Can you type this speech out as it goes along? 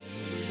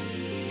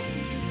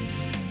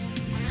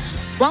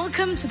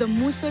Welcome to the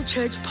Muso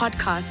Church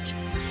podcast.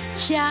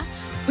 Here,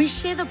 we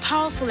share the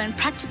powerful and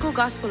practical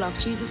gospel of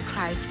Jesus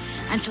Christ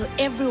until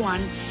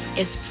everyone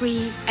is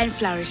free and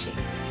flourishing.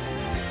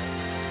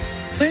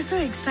 We're so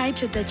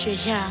excited that you're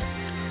here.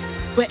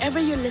 Wherever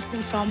you're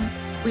listening from,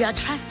 we are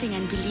trusting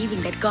and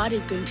believing that God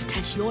is going to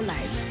touch your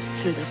life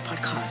through this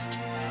podcast.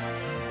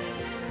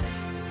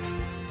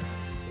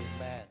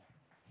 Amen.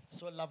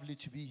 So lovely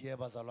to be here,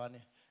 Bazalwane.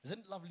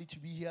 Isn't it lovely to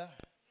be here?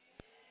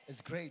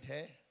 It's great,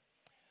 hey?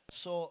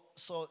 So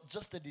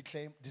just a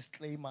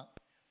disclaimer.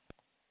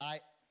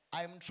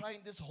 I'm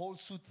trying this whole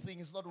suit thing.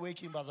 It's not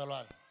working,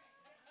 Bazalwane.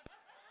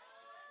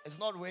 It's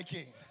not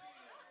working.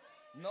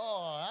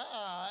 No,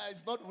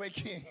 it's not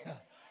working.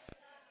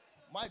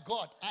 My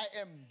God, I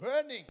am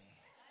burning.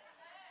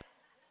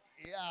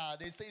 Yeah,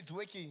 they say it's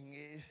working.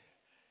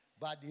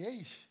 But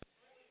hey,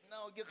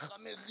 now get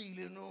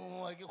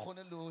no, I get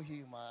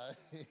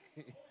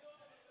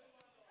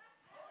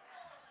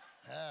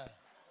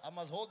I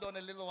must hold on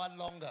a little while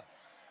longer.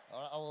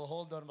 Or I will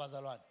hold on,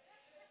 Bazalwane.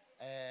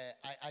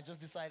 I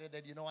just decided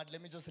that, you know what,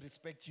 let me just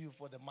respect you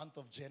for the month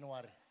of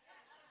January.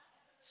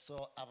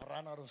 So I've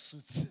run out of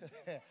suits.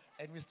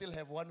 And we still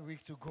have 1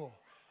 week to go.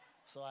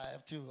 So I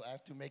have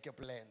to make a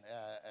plan.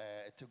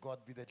 To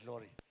God be the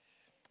glory.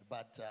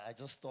 But I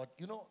just thought,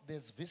 you know,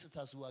 there's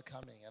visitors who are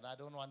coming, and I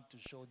don't want to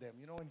show them.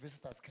 You know, when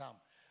visitors come,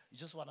 you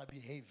just want to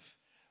behave.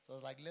 So I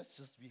was like, let's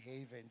just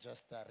behave and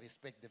just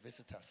respect the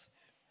visitors.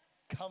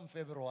 Come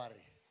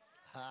February.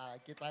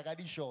 Get like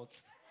these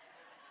shorts.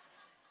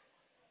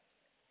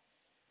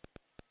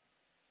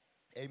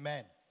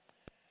 Amen.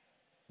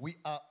 We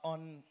are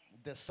on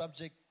the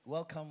subject.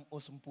 Welcome,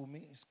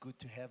 Osumpumi. It's good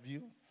to have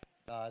you.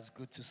 It's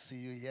good to see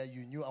you here.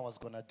 You knew I was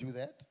going to do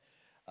that.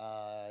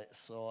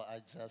 So I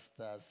just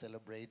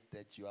celebrate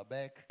that you are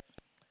back.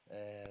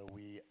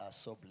 We are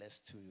so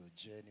blessed to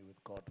journey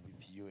with God,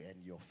 with you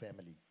and your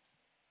family.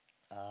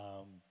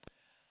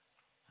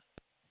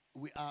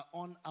 We are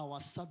on our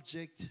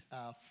subject,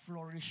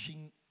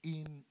 flourishing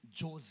in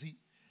Jozi.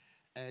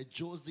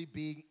 Jozi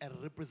being a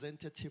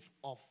representative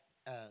of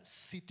a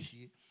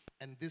city,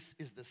 and this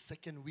is the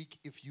second week.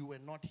 If you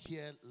were not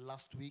here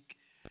last week,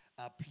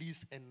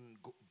 please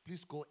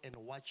go and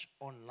watch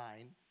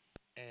online,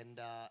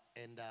 and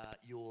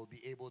you will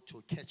be able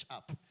to catch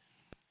up.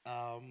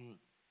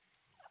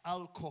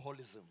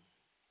 Alcoholism,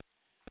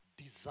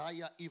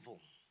 desire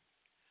evil,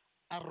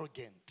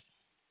 arrogant,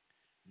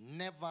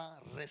 never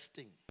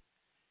resting,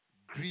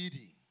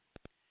 greedy,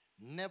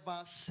 never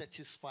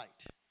satisfied,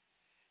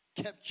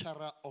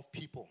 capturer of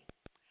people,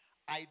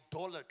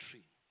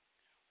 idolatry,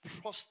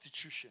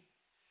 prostitution,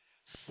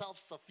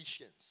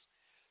 self-sufficiency,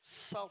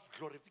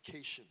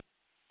 self-glorification,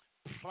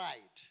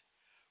 pride,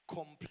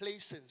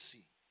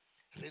 complacency,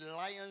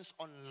 reliance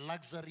on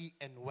luxury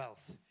and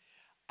wealth,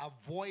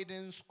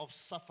 avoidance of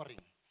suffering,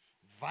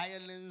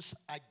 violence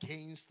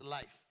against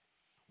life.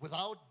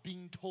 Without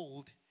being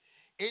told,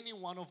 any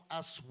one of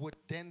us would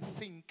then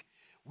think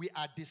we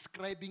are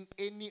describing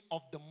any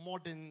of the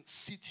modern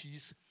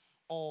cities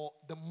or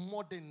the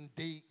modern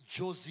day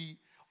Jozi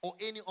or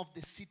any of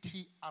the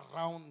city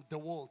around the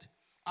world.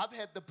 I've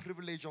had the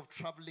privilege of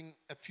traveling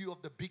a few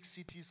of the big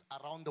cities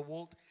around the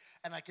world,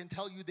 and I can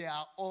tell you they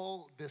are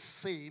all the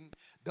same.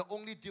 The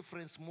only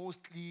difference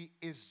mostly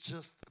is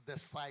just the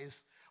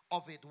size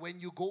of it. When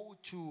you go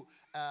to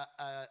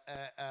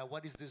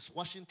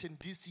Washington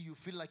D.C., you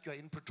feel like you're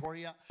in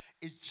Pretoria.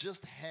 It's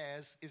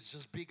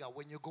just bigger.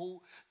 When you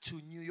go to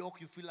New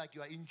York, you feel like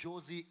you are in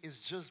Jozi.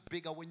 It's just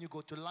bigger. When you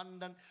go to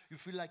London, you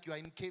feel like you are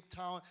in Cape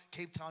Town.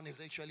 Cape Town is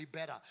actually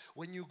better.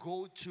 When you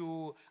go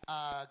to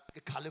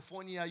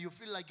California, you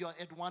feel like you're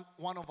at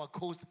one of our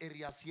coast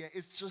areas here.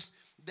 It's just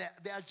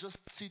they are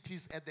just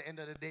cities at the end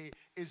of the day.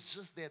 It's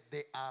just that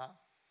they are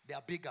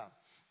bigger.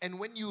 And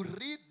when you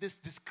read this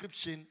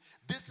description,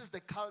 this is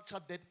the culture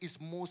that is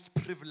most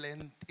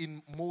prevalent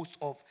in most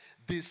of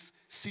these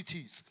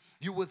cities.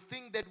 You would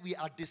think that we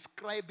are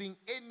describing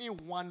any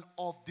one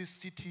of this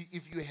city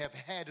if you have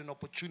had an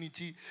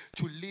opportunity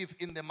to live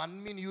in them. I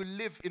mean, you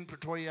live in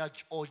Pretoria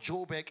or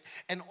Joburg,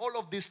 and all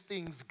of these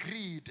things,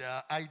 greed,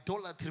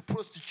 idolatry,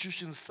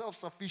 prostitution,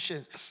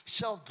 self-sufficiency,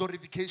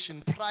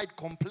 self-glorification, pride,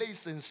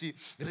 complacency,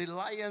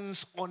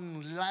 reliance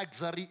on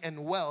luxury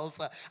and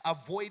wealth,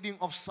 avoiding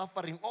of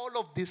suffering, all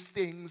of these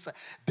things,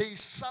 they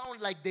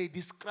sound like they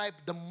describe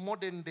the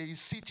modern day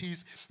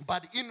cities,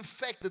 but in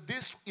fact,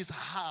 this is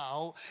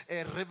how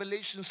Revelation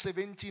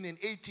 17 and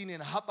 18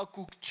 and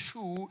Habakkuk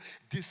 2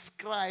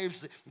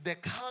 describes the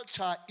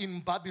culture in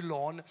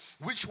Babylon,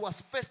 which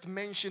was first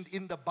mentioned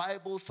in the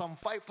Bible some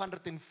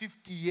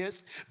 550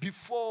 years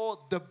before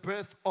the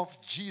birth of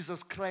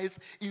Jesus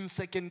Christ in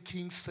 2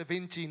 Kings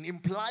 17,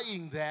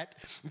 implying that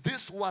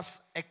this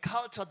was a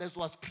culture that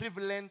was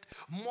prevalent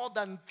more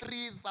than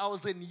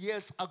 3,000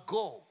 years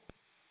ago.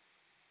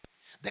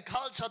 The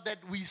culture that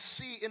we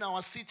see in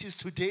our cities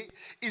today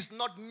is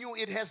not new.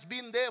 It has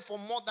been there for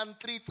more than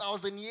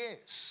 3,000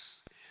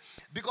 years.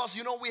 Because,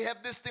 we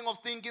have this thing of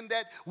thinking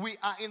that we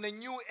are in a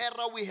new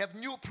era, we have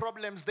new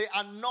problems. They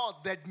are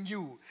not that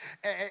new.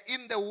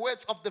 In the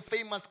words of the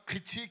famous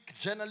critique,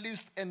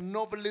 journalist, and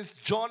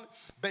novelist John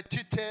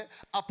Betite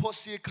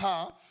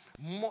Aposika,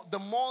 the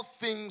more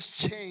things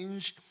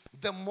change,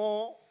 the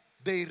more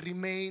they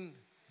remain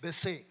the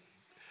same.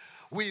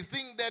 We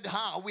think that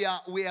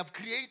we have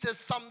created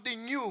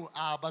something new,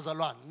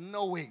 Bazalwan.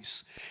 No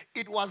ways.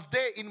 It was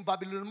there in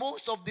Babylon.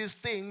 Most of these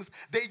things,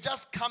 they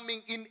just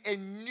coming in a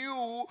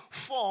new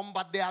form,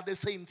 but they are the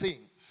same thing.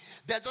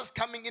 They're just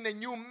coming in a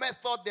new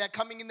method. They're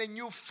coming in a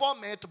new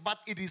format, but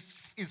it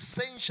is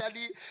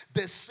essentially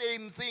the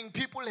same thing.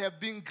 People have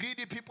been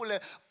greedy.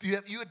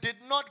 You did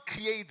not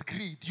create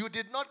greed. You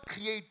did not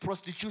create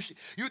prostitution.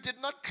 You did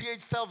not create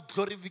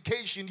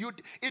self-glorification.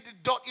 It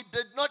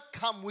did not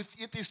come with,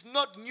 it is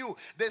not new.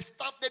 The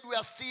stuff that we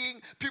are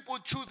seeing, people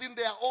choosing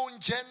their own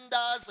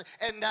genders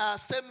and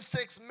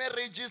same-sex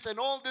marriages and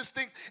all these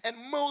things. And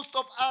most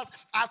of us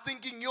are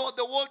thinking,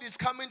 the world is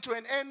coming to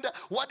an end.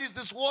 What is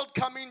this world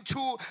coming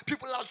to?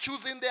 People are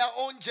choosing their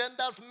own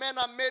genders. Men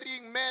are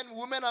marrying men.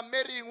 Women are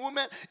marrying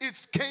women.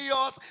 It's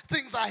chaos.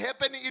 Things are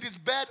happening. It is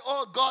bad.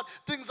 Oh God,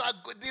 things are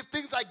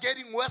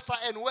getting worse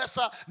and worse.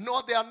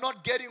 No, they are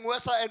not getting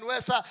worse and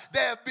worse.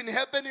 They have been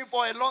happening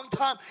for a long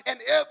time. And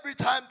every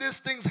time these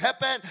things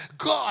happen,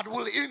 God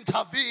will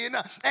intervene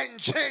and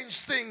change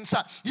things.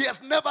 He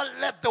has never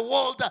let the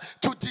world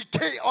to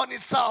decay on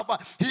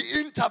itself.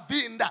 He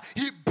intervened.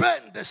 He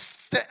burned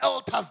the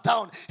altars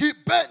down. He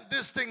burned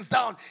these things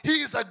down.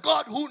 He is a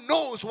God who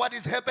knows what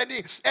is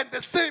happening. And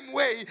the same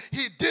way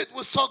he did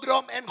with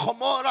Sodom and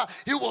Gomorrah,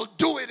 he will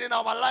do it in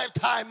our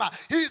lifetime.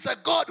 He is a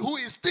God who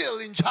is still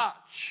in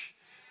charge.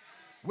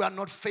 We are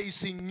not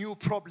facing new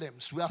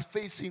problems. We are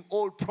facing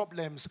old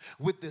problems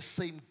with the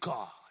same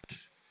God.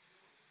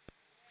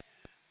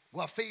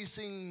 We are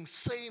facing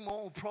same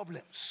old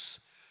problems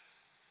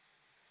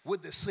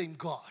with the same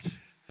God.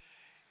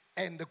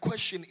 And the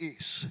question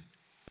is,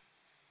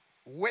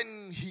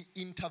 when he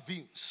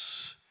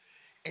intervenes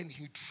and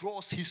he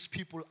draws his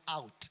people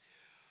out,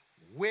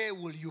 where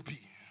will you be?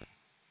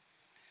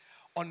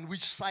 On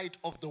which side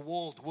of the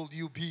world will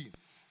you be?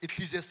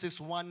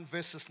 Ecclesiastes 1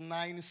 verses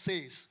 9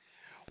 says,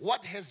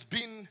 what has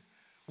been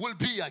will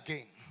be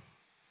again.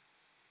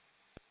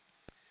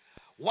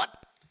 What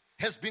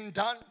has been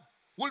done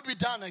will be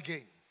done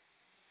again.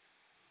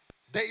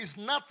 There is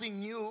nothing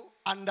new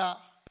under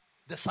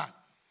the sun.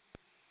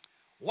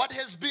 What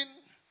has been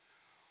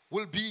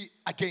will be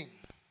again.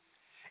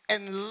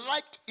 And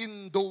like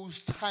in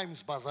those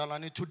times,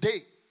 Bazalani, today,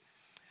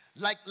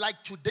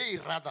 like today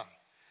rather,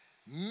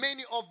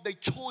 many of the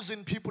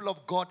chosen people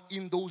of God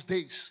in those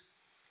days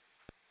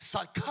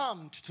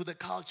succumbed to the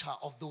culture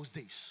of those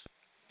days.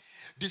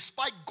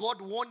 Despite God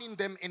warning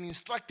them and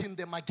instructing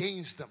them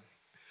against them,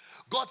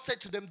 God said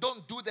to them,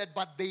 don't do that,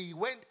 but they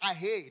went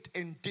ahead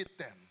and did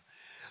them.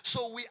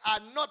 So we are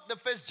not the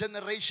first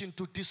generation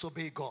to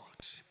disobey God.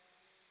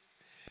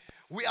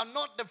 We are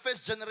not the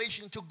first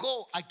generation to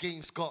go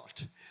against God.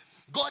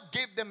 God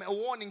gave them a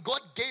warning. God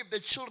gave the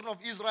children of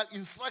Israel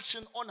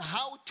instruction on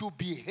how to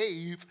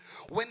behave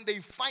when they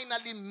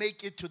finally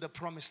make it to the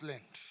promised land.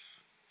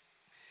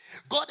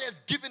 God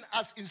has given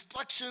us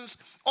instructions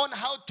on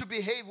how to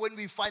behave when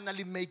we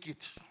finally make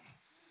it.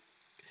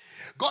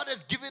 God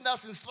has given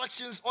us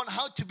instructions on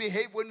how to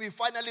behave when we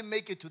finally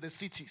make it to the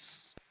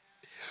cities.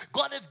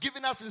 God has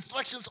given us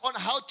instructions on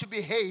how to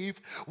behave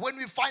when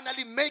we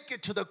finally make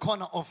it to the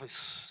corner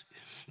office.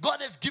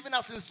 God has given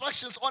us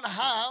instructions on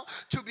how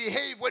to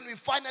behave when we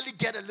finally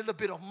get a little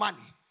bit of money.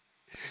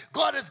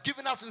 God has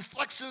given us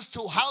instructions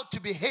to how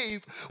to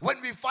behave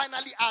when we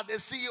finally are the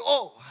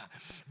CEO.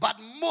 But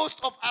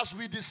most of us,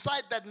 we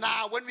decide that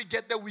now when we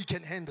get there, we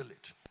can handle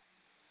it.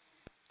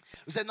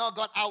 We say, no,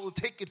 God, I will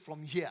take it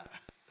from here.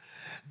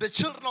 The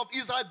children of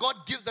Israel, God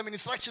gives them an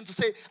instruction to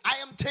say, I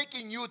am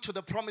taking you to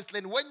the promised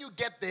land. When you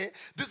get there,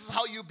 this is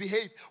how you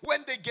behave. When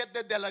they get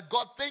there, they're like,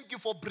 God, thank you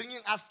for bringing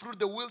us through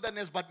the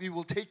wilderness, but we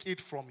will take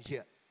it from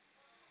here.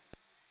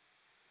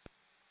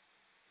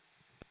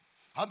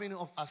 How many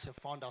of us have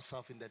found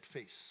ourselves in that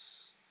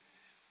phase?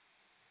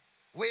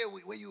 Where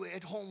you were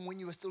at home when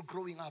you were still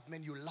growing up,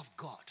 man, you loved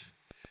God.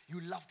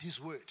 You loved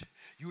his word.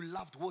 You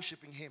loved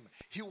worshiping him.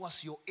 He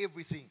was your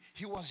everything.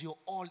 He was your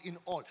all in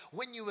all.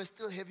 When you were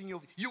still having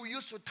you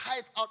used to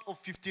tithe out of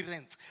 50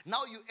 rands. Now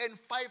you earn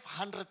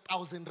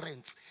 500,000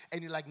 rands.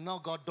 And you're like, no,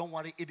 God, don't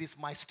worry. It is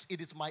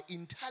my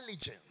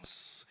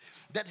intelligence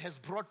that has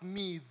brought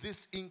me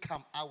this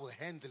income. I will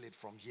handle it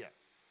from here.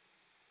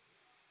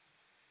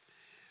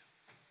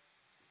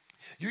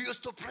 You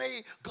used to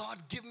pray, God,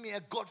 give me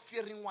a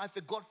God-fearing wife,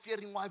 a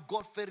God-fearing wife,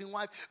 God-fearing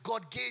wife.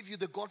 God gave you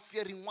the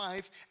God-fearing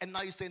wife, and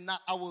now you say, now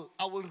I will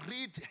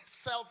read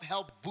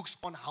self-help books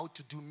on how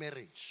to do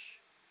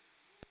marriage.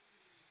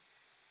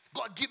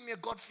 God, give me a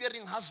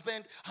God-fearing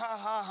husband,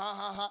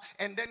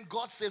 And then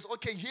God says,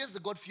 okay, here's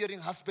the God-fearing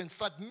husband,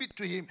 submit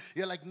to him.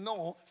 You're like,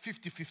 no,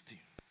 50-50.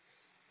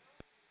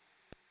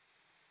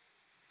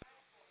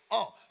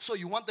 Oh, so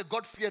you want the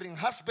God-fearing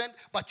husband,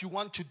 but you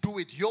want to do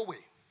it your way.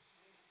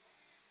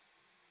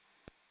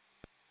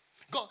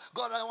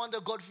 God, I want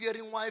a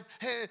God-fearing wife.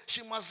 Hey,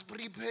 she must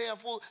be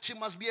prayerful. She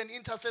must be an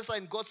intercessor.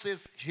 And God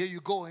says, here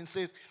you go. And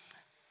says,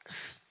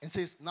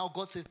 now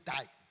God says,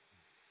 die.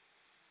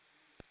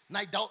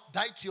 Now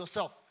die to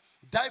yourself.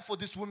 Die for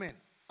this woman.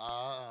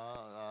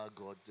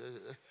 God,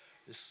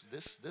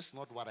 this is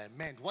not what I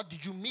meant. What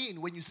did you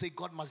mean when you say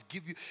God must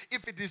give you?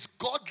 If it is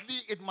godly,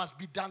 it must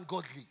be done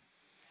godly.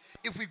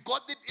 If we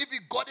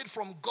got it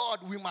from God,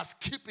 we must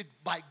keep it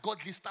by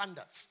godly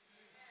standards.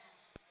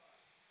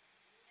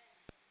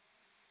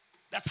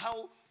 That's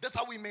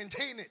how we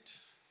maintain it.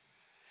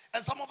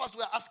 And some of us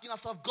were asking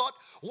ourselves, God,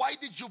 why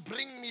did you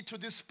bring me to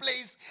this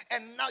place?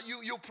 And now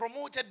you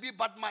promoted me,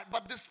 but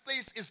this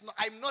place is not,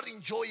 I'm not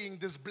enjoying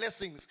these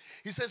blessings.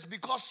 He says,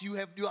 because you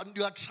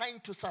are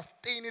trying to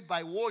sustain it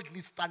by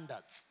worldly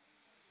standards.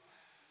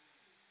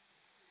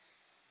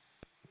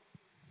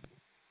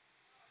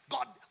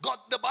 God,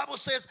 the Bible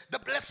says, the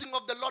blessing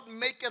of the Lord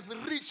maketh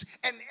rich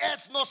and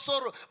adds no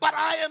sorrow. But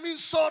I am in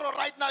sorrow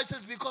right now. It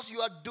says, because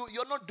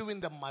you're not doing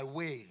them my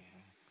way.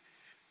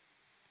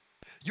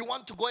 You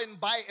want to go and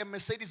buy a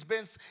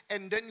Mercedes-Benz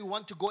and then you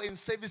want to go and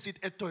service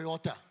it at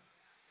Toyota.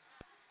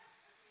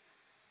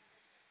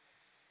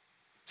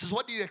 Says,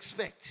 what do you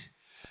expect?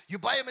 You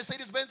buy a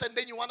Mercedes-Benz and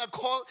then you want to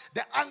call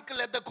the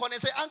uncle at the corner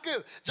and say,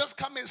 uncle, just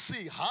come and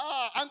see.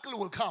 Uncle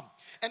will come.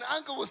 And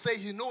uncle will say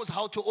he knows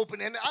how to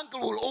open it. And the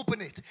uncle will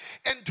open it.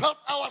 And 12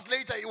 hours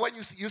later, when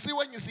you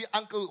see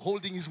uncle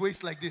holding his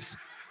waist like this,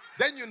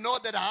 then you know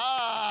that,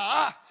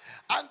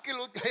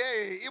 uncle,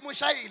 hey,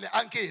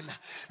 uncle.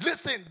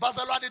 Listen,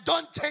 Bazalwane,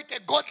 don't take a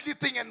godly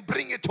thing and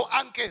bring it to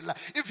uncle.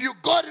 If you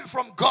got it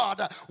from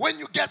God, when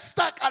you get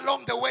stuck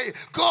along the way,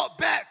 go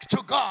back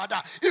to God.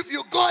 If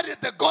you got it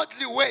the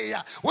godly way,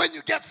 when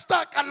you get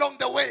stuck along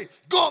the way,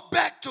 go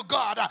back to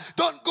God.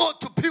 Don't go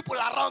to people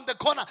around the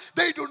corner.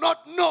 They do not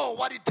know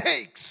what it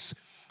takes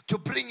to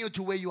bring you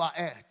to where you are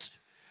at.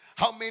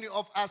 How many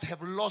of us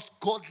have lost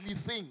godly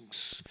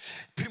things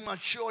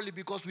prematurely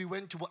because we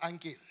went to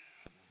uncle?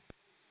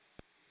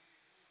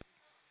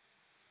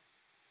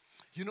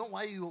 You know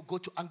why you go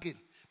to uncle?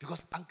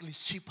 Because uncle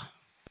is cheaper.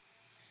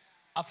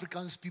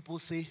 Afrikaans people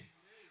say,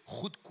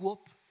 goedkoop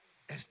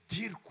is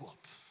dierkoop.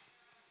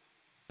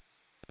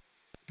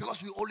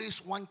 Because we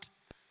always want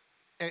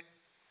a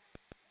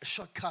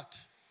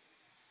shortcut.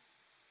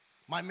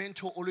 My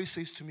mentor always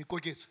says to me,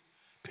 Koketso,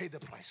 pay the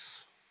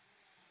price.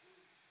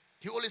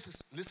 He always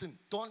says, listen,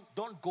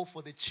 don't go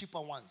for the cheaper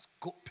ones.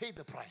 Go pay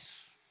the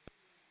price.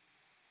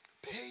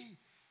 Pay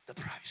the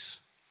price.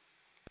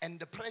 And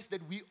the price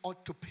that we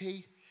ought to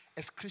pay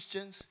as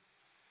Christians,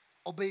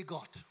 obey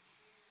God.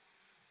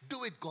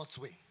 Do it God's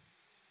way.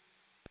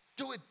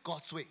 Do it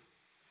God's way.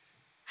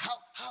 How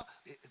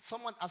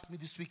someone asked me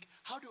this week,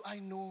 how do I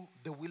know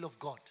the will of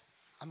God?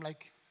 I'm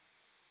like,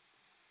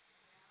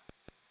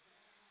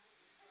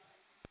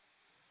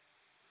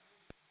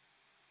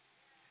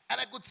 and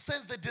I could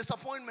sense the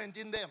disappointment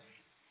in them.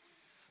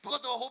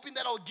 Because they were hoping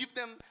that I would give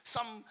them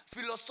some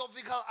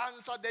philosophical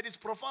answer that is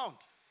profound.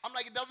 I'm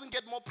like, it doesn't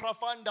get more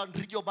profound than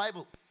read your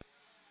Bible.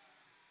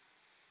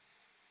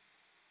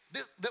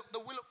 The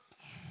will of,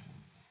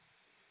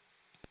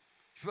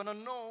 if you want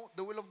to know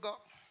the will of God,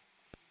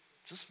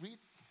 just read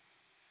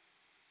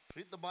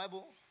the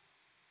Bible.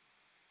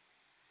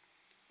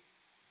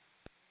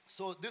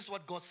 So this is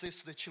what God says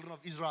to the children of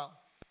Israel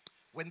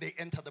when they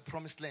enter the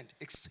promised land.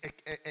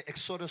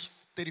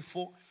 Exodus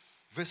 34,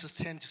 verses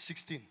 10 to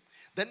 16.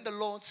 Then the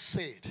Lord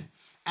said,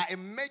 I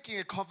am making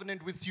a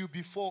covenant with you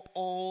before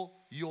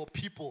all your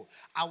people.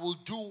 I will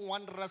do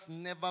wonders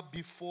never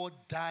before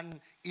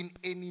done in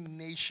any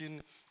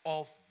nation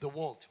of the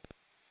world.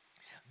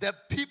 The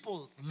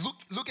people,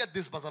 look at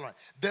this, Bazalwane.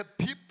 The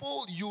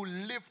people you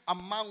live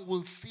among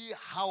will see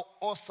how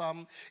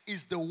awesome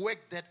is the work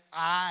that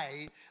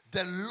I,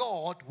 the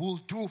Lord, will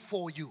do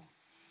for you.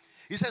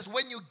 He says,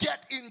 when you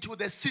get into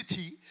the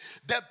city,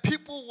 the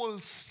people will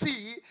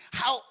see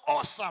how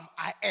awesome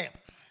I am.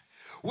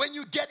 When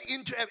you get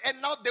into,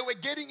 and now they were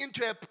getting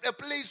into a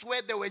place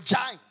where there were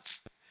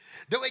giants.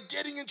 They were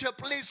getting into a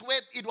place where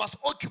it was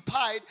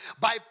occupied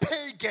by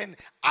pagan,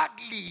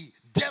 ugly,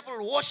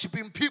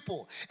 devil-worshipping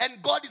people.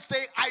 And God is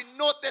saying, I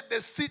know that the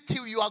city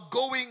you are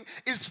going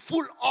is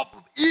full of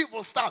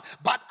evil stuff,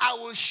 but I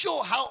will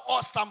show how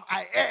awesome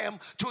I am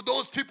to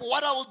those people,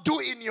 what I will do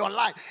in your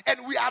life. And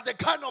we are the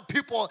kind of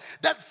people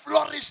that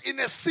flourish in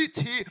a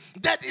city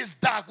that is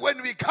dark.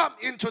 When we come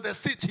into the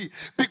city,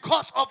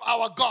 because of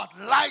our God,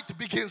 light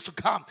begins to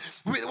come.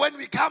 When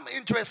we come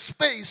into a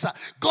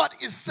space, God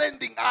is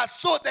sending us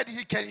so that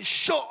He can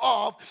show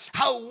off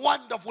how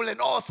wonderful and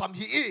awesome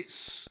He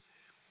is.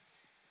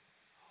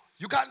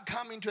 You can't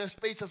come into a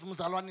space as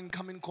Moalolwe and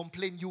come and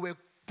complain. You were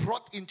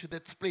brought into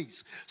that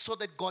space so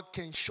that God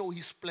can show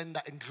His splendor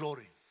and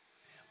glory.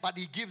 But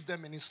He gives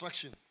them an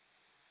instruction.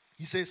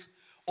 He says,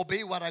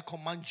 obey what I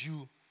command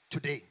you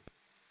today.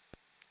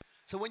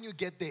 So when you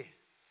get there,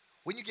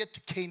 when you get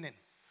to Canaan,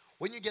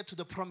 when you get to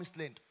the promised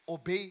land,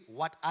 obey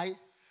what I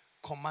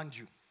command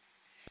you.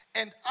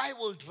 And I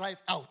will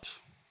drive out.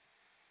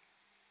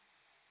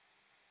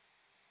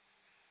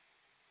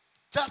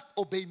 Just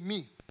obey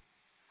me.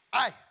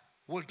 I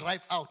will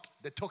drive out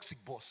the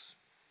toxic boss.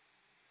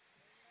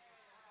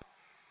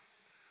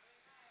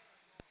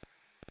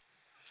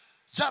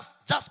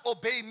 Just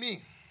obey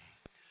me.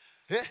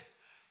 Eh?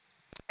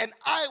 And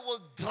I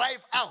will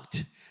drive out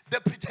the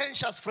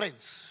pretentious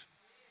friends.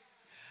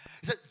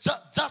 He said,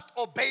 just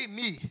obey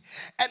me,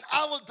 and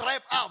I will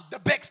drive out the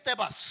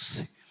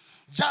backstabbers.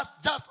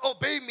 Just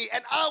obey me,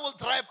 and I will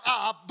drive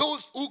out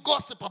those who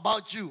gossip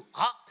about you.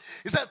 Huh?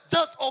 He says,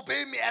 just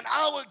obey me, and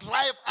I will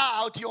drive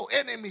out your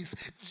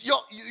enemies.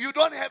 You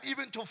don't have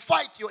even to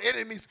fight your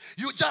enemies.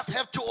 You just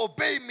have to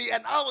obey me,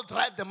 and I will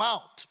drive them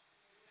out.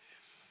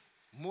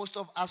 Most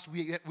of us,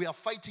 we are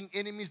fighting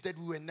enemies that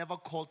we were never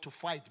called to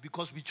fight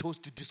because we chose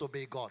to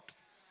disobey God.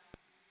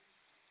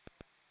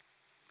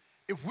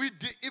 If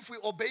we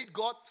obeyed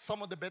God,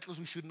 some of the battles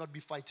we should not be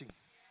fighting.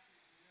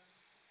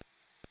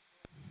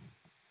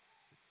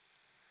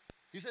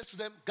 He says to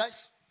them,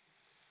 guys,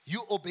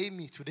 you obey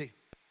me today,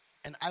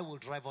 and I will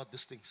drive out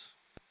these things.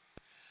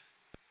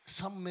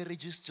 Some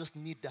marriages just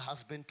need the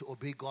husband to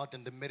obey God,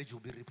 and the marriage will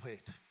be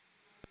repaired.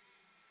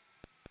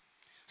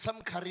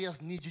 Some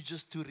careers need you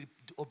just to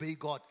obey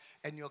God,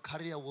 and your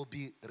career will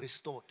be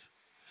restored.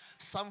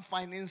 Some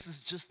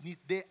finances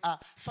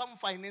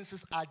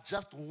are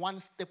just one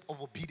step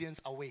of obedience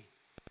away.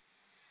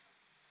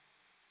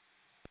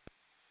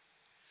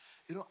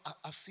 You know,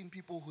 I've seen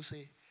people who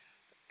say,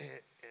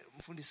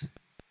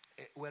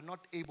 we're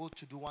not able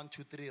to do 1,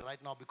 2, 3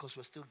 right now because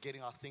we're still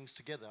getting our things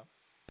together.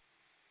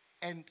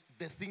 And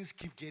the things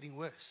keep getting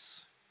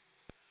worse.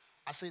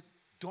 I said,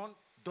 don't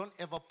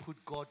ever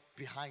put God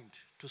behind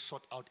to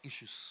sort out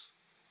issues.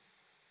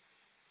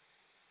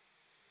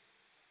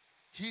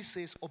 He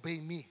says, obey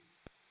me,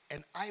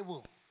 and I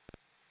will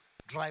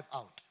drive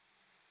out.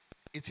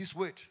 It's his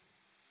word.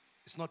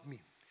 It's not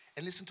me.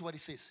 And listen to what he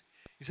says.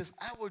 He says,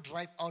 I will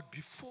drive out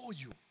before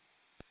you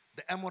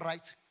the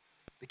Amorites,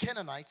 the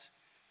Canaanites,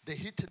 the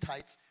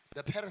Hittites,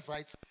 the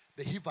Perizzites,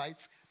 the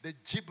Hivites, the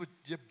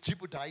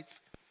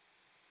Jebusites,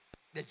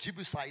 the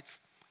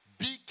Jebusites.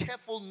 Be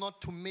careful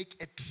not to make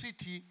a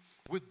treaty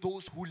with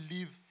those who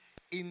live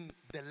in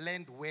the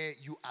land where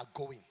you are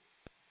going,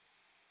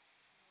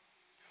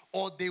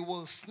 or they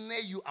will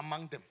snare you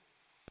among them.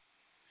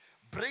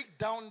 Break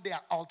down their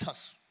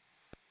altars.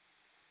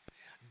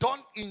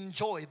 Don't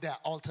enjoy their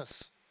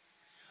altars.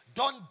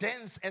 Don't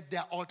dance at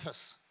their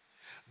altars.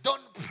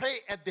 Don't pray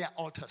at their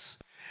altars.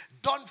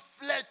 Don't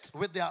flirt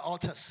with their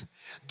altars.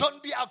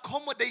 Don't be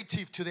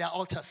accommodative to their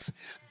altars.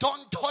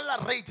 Don't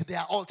tolerate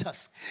their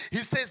altars. He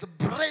says,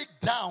 break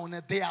down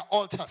their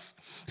altars.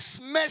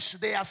 Smash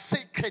their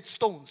sacred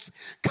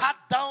stones. Cut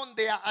down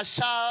their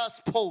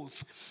Asherah's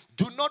poles.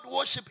 Do not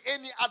worship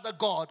any other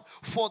God,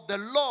 for the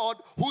Lord,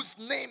 whose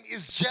name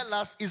is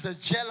jealous, is a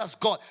jealous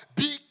God.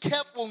 Be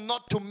careful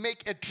not to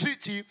make a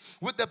treaty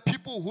with the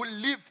people who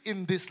live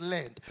in this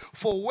land.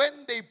 For when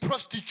they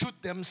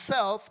prostitute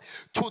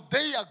themselves to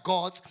their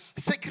gods,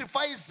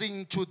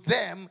 sacrificing to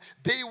them,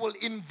 they will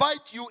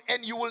invite you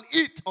and you will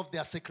eat of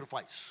their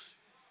sacrifice.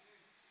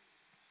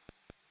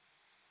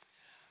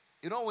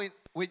 You know,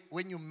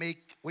 when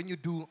you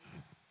do,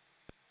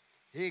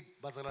 hey,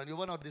 Bazalan, you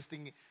know this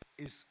thing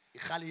is,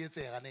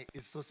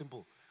 it's so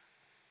simple.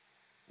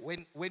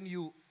 When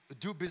you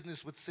do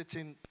business with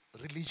certain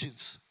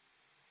religions,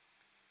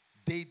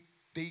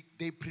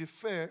 they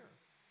prefer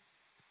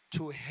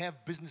to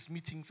have business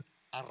meetings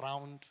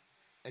around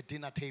a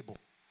dinner table.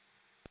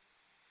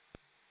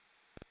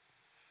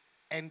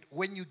 And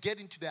when you get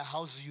into their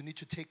houses, you need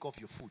to take off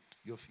your foot,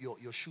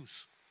 your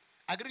shoes.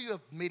 I agree you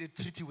have made a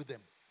treaty with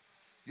them.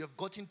 You have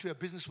got into a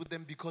business with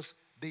them because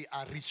they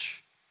are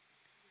rich.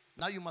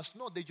 Now you must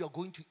know that you are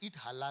going to eat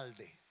halal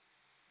there.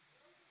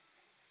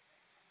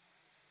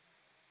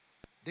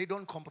 They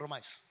don't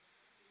compromise.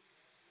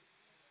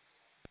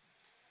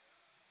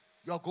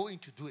 You are going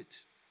to do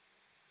it.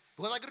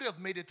 Because I agree you have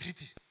made a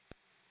treaty.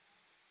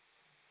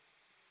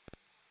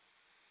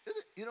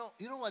 You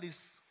know what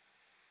is...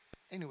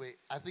 Anyway,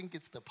 I think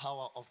it's the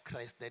power of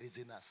Christ that is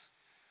in us.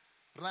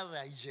 Rather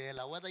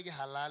whether you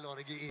halal or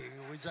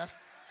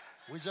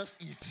we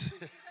just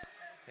eat.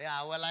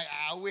 Yeah, we're like,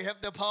 we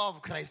have the power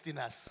of Christ in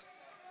us.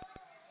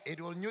 It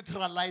will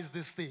neutralize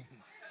this thing.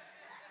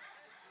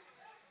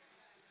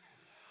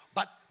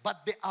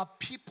 But there are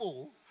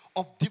people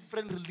of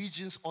different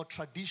religions or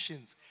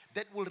traditions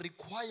that will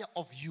require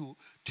of you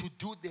to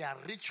do their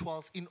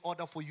rituals in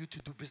order for you to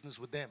do business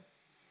with them.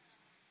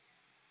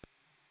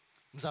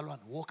 Mzalwan,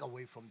 walk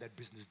away from that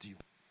business deal.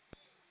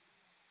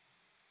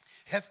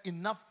 Have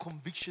enough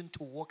conviction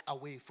to walk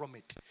away from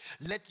it.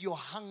 Let your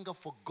hunger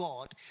for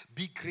God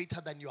be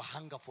greater than your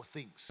hunger for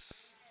things.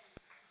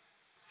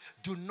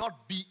 Do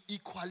not be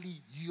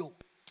equally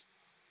yoked.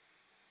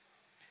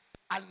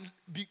 And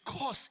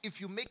because if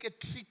you make a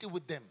treaty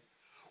with them,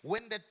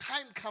 when the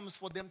time comes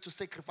for them to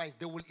sacrifice,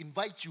 they will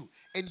invite you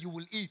and you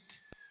will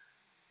eat.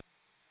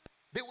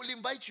 They will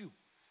invite you.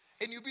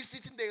 And you'll be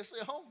sitting there and say,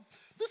 oh,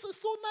 this is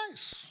so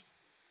nice.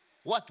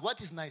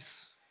 What is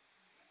nice?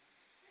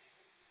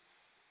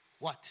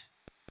 What?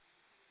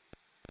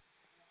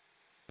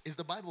 Is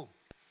the Bible.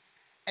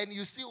 And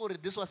you see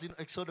what this was in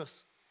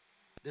Exodus,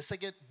 the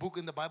second book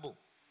in the Bible.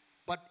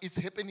 But it's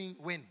happening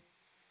when?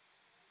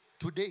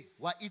 Today.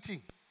 We're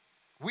eating.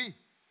 We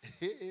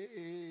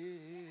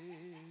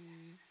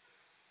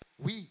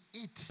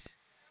eat.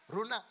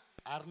 Runa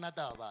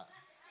Arnadava.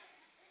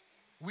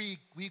 We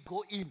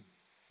go in.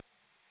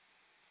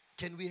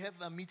 Can we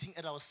have a meeting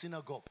at our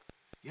synagogue?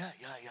 Yeah,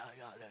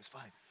 that's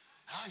fine.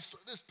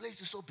 This place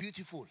is so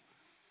beautiful.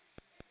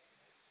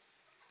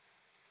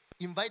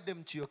 Invite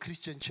them to your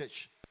Christian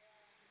church.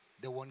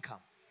 They won't come.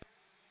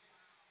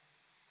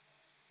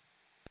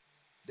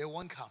 They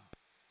won't come.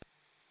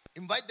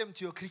 Invite them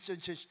to your Christian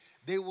church.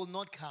 They will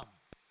not come.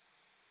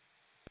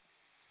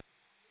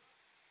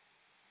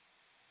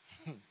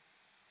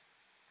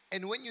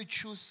 And when you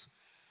choose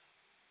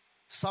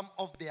some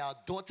of their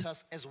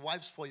daughters as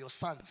wives for your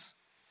sons,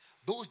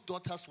 those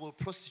daughters will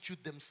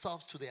prostitute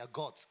themselves to their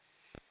gods,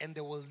 and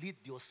they will lead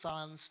your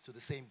sons to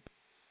the same.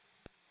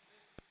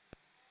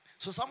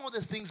 So some of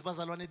the things,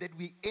 Bazalwane, that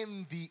we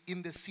envy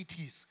in the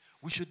cities,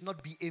 we should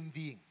not be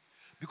envying,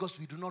 because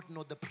we do not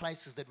know the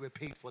prices that were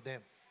paid for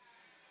them.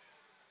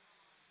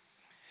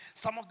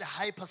 Some of the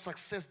hyper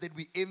success that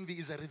we envy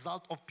is a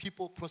result of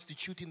people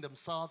prostituting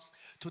themselves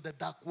to the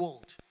dark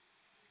world.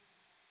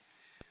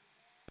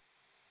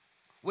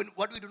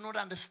 What we do not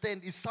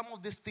understand is some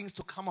of these things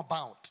to come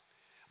about,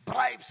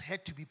 bribes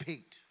had to be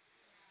paid.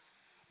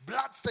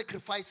 Blood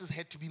sacrifices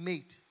had to be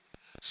made.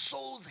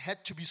 Souls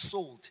had to be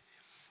sold.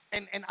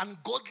 And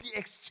ungodly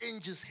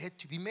exchanges had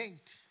to be made.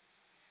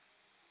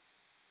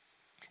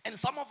 And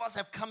some of us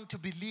have come to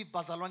believe,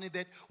 Bazalwane,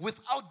 that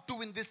without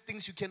doing these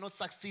things, you cannot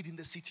succeed in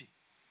the city.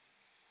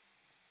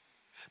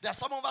 There are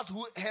some of us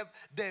who have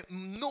the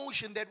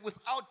notion that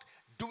without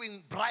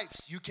doing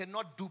bribes, you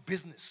cannot do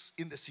business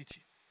in the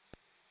city.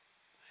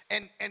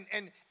 And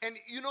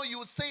you know, you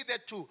would say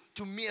that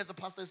to me as a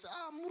pastor, say,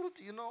 Murut,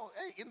 you know,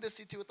 hey, in the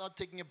city without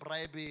taking a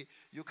bribe,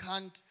 you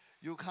can't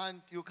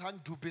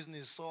do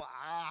business. So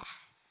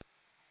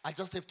I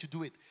just have to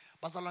do it.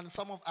 But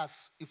some of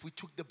us, if we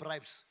took the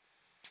bribes,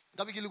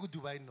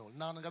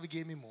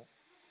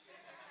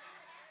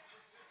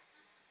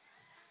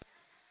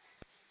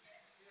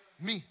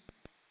 me.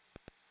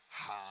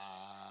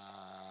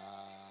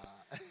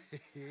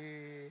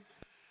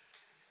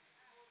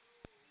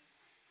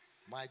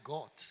 My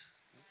God.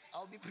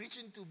 I'll be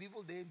preaching to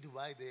people there in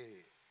Dubai.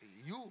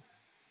 You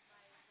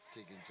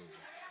taking children.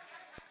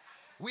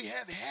 We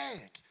have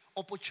had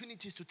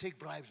opportunities to take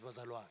bribes,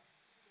 Bazalwan.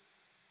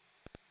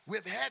 We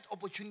have had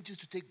opportunities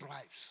to take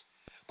bribes.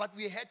 But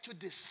we had to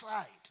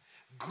decide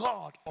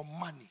God or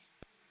money.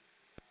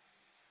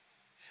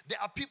 There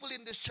are people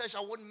in this church, I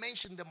won't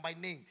mention them by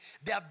name.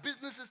 There are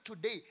businesses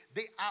today,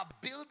 they are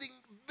building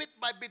bit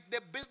by bit.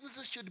 Their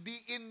businesses should be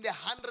in the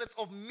hundreds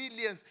of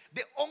millions.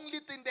 The only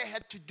thing they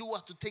had to do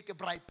was to take a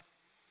bribe.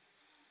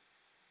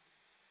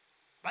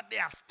 But they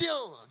are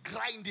still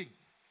grinding.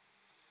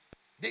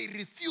 They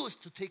refuse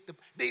to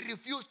they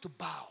refuse to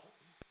bow.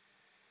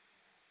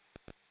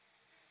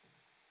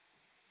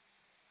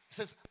 He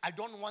says, I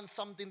don't want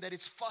something that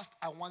is fast,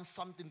 I want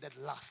something that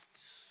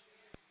lasts.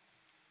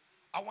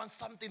 I want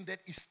something that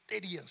is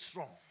steady and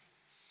strong.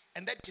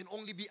 And that can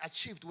only be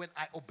achieved when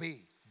I obey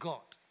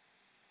God.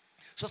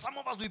 So some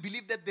of us, we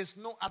believe that there's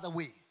no other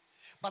way.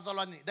 But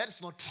that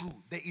is not true.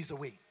 There is a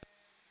way.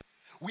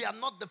 We are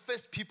not the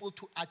first people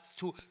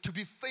to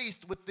be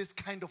faced with this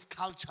kind of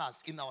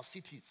cultures in our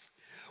cities.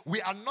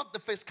 We are not the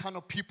first kind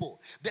of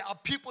people. There are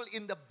people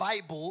in the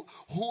Bible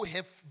who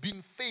have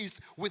been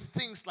faced with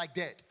things like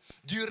that.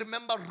 Do you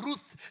remember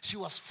Ruth? She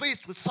was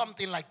faced with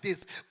something like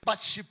this, but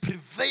she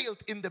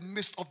prevailed in the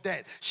midst of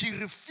that. She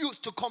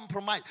refused to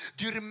compromise.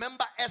 Do you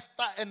remember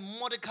Esther and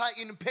Mordecai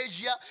in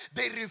Persia?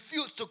 They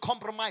refused to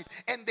compromise,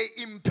 and they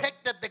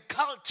impacted the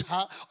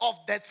culture of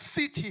that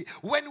city.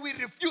 When we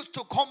refuse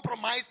to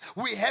compromise,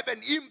 we have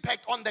an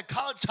impact on the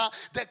culture.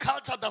 The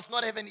culture does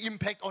not have an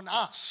impact on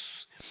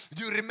us.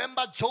 Do you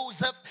remember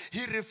Joseph?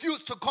 He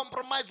refused to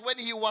compromise when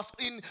he was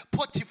in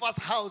Potiphar's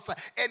house,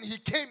 and he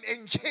came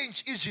and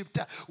changed Egypt.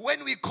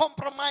 When we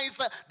compromise,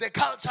 the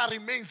culture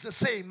remains the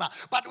same.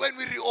 But when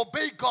we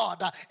obey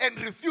God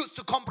and refuse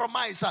to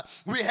compromise,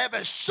 we have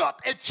a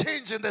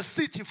change in the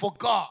city for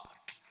God.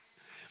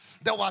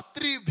 There were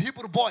 3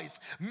 Hebrew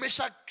boys,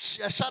 Meshach,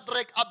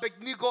 Shadrach,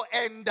 Abednego,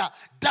 and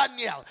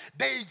Daniel.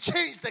 They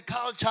changed the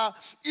culture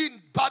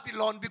in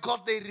Babylon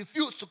because they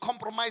refused to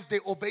compromise. They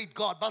obeyed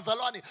God.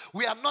 Bazalwane,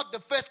 we are not the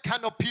first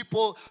kind of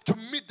people to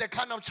meet the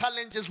kind of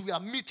challenges we are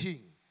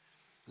meeting.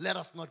 Let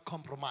us not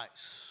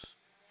compromise.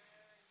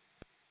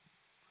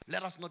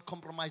 Let us not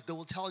compromise. They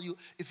will tell you,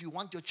 if you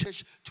want your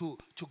church to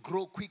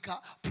grow quicker,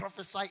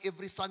 prophesy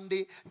every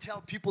Sunday,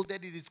 tell people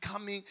that it is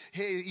coming,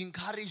 hey,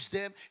 encourage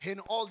them,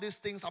 and all these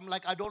things. I'm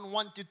like, I don't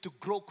want it to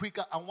grow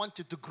quicker. I want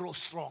it to grow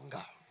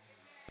stronger.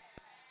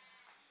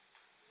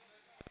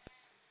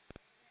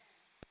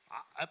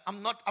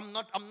 I'm not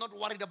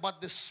worried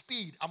about the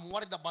speed. I'm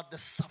worried about the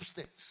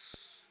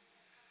substance.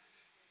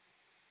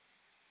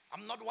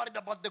 I'm not worried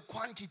about the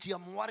quantity.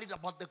 I'm worried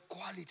about the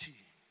quality.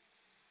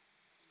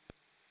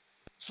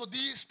 So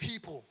these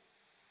people,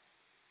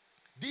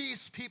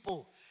 these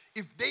people,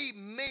 if they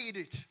made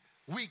it,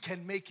 we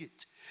can make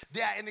it.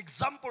 They are an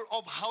example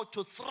of how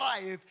to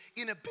thrive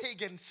in a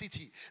pagan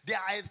city. They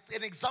are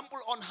an example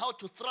on how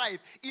to thrive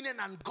in an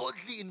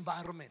ungodly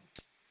environment.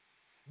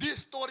 These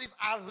stories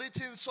are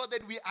written so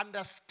that we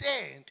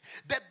understand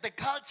that the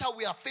culture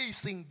we are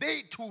facing,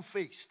 they too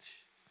faced.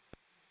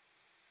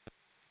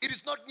 It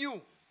is not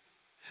new.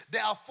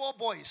 There are 4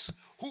 boys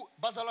who,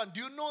 Bazalan,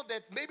 do you know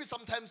that maybe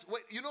sometimes,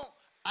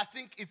 I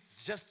think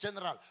it's just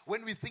general.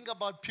 When we think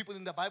about people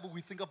in the Bible,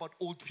 we think about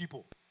old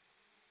people.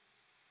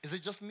 Is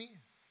it just me?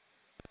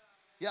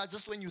 Yeah,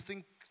 just when you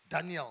think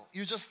Daniel,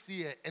 you just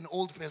see an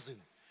old person.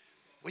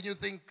 When you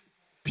think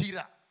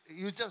Peter,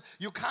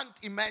 you can't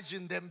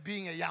imagine them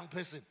being a young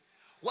person.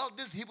 Well,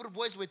 these Hebrew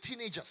boys were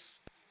teenagers.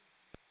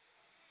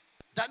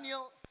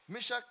 Daniel,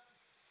 Meshach,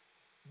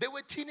 they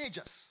were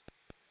teenagers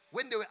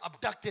when they were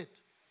abducted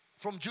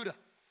from Judah.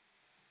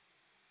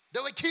 They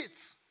were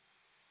kids.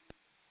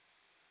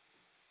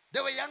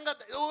 They were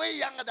way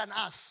younger than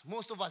us,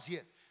 most of us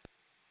here.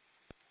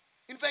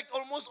 In fact,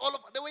 almost all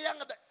of they were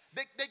younger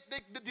than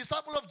the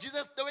disciple of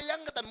Jesus. They were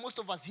younger than most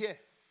of us here.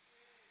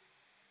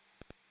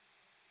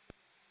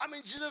 I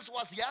mean, Jesus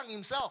was young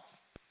himself.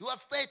 He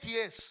was 30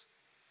 years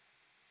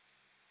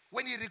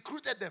when he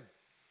recruited them.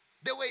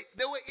 They were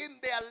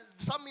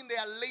some in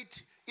their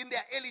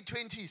early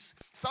 20s,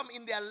 some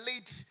in their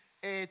late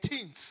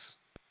teens.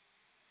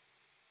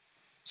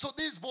 So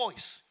these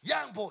boys,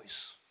 young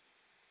boys,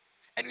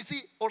 and you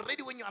see,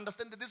 already when you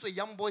understand that these were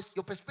young boys,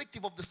 your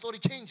perspective of the story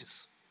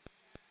changes.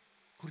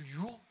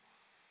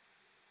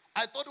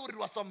 I thought it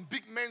was some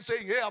big man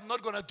saying, hey, I'm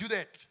not going to do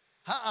that.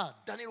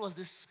 Daniel was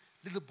this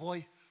little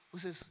boy who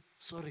says,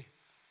 sorry,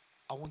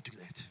 I won't do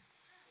that.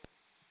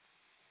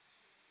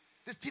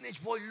 This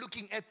teenage boy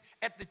looking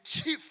at the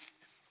chief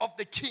of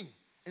the king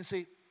and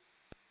say,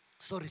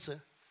 sorry,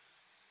 sir,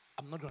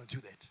 I'm not going to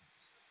do that.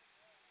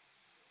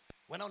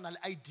 When on an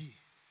ID,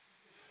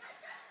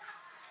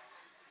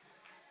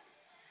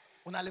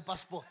 on a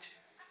passport.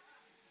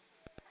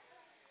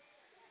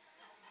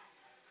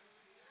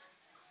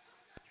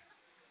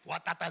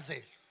 What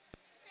Tatazel?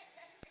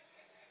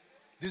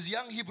 These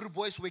young Hebrew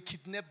boys were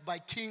kidnapped by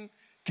King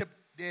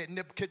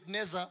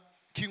Nebuchadnezzar,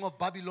 king of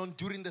Babylon,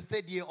 during the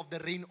 3rd year of the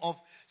reign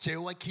of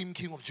Jehoiakim,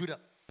 king of Judah.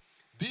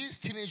 These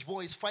teenage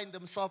boys find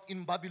themselves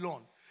in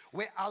Babylon,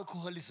 where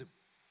alcoholism,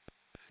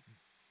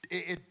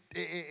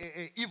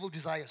 evil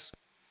desires,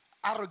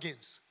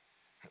 arrogance,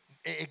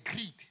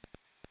 greed,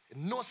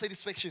 no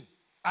satisfaction,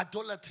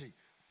 idolatry,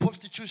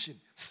 prostitution,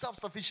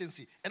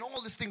 self-sufficiency, and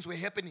all these things were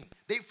happening.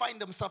 They find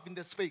themselves in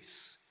that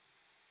space.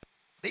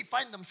 They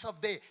find themselves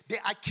there. They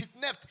are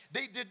kidnapped.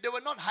 They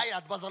were not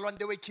hired, Bazalwan.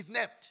 They were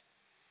kidnapped.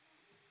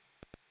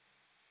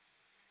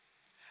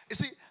 You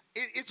see,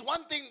 it's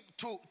one thing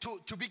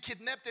to be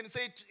kidnapped and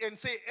say,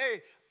 hey,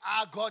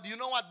 God, you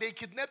know what? They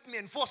kidnapped me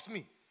and forced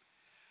me.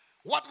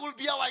 What will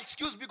be our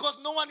excuse? Because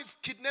no one is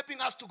kidnapping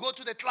us to go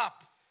to the club.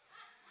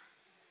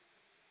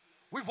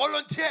 We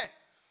volunteer.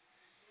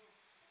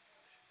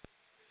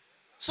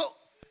 So,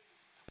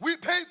 we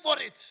pay for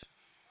it.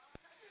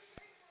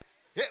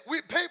 Yeah,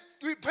 we pay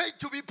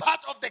to be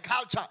part of the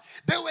culture.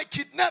 They were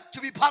kidnapped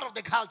to be part of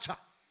the culture.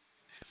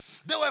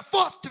 They were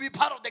forced to be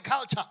part of the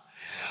culture.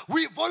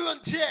 We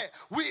volunteer.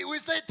 We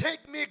say,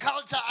 take me,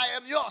 culture, I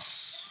am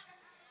yours.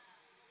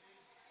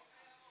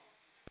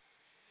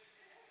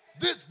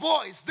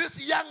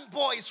 These young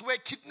boys were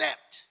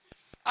kidnapped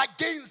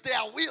against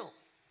their will.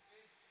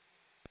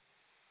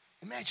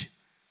 Imagine.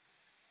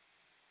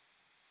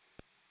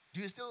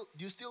 Do you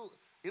still,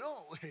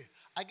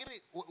 I get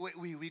it.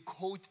 We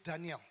quote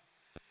Daniel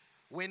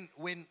when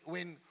we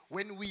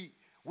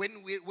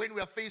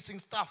are facing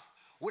stuff.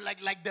 We're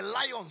like the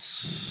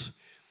lions.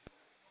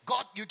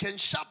 God, you can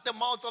shut the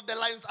mouths of the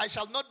lions. I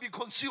shall not be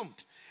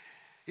consumed.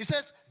 He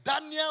says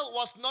Daniel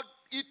was not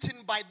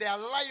eaten by their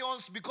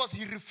lions because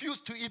he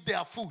refused to eat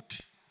their food.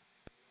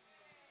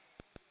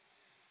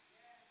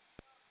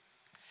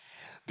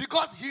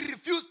 Because he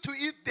refused to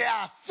eat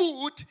their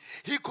food,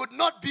 he could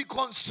not be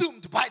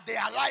consumed by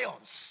their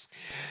lions.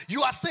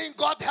 You are saying,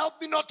 God,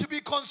 help me not to be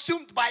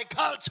consumed by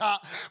culture,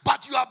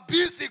 but you are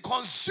busy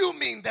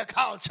consuming the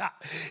culture.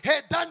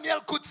 Hey, Daniel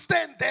could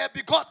stand there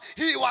because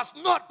he was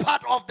not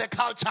part of the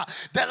culture.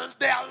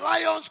 Their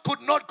lions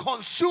could not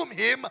consume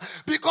him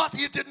because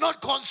he did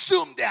not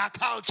consume their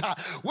culture.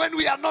 When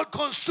we are not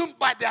consumed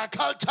by their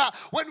culture,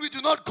 when we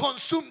do not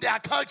consume their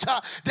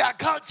culture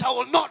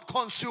will not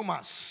consume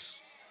us.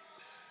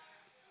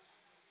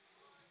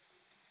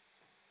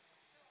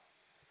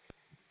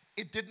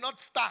 It did not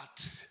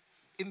start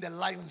in the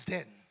lion's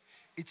den.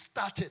 It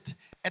started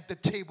at the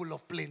table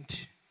of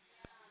plenty.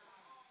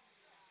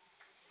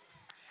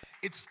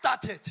 It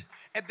started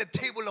at the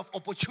table of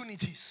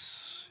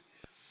opportunities.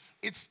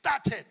 It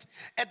started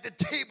at the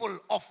table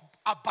of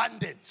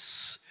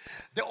abundance.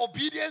 The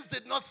obedience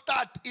did not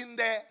start in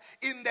the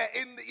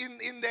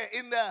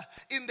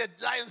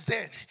lion's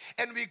den.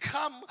 And we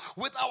come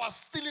with our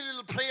silly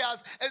little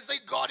prayers and say,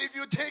 God, if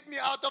you take me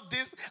out of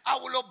this, I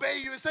will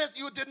obey you. It says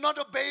you did not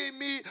obey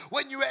me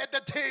when you were at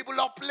the table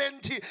of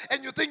plenty,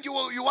 and you think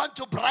you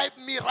want to bribe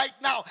me right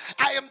now.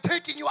 I am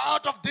taking you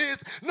out of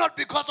this, not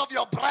because of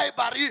your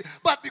bribery,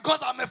 but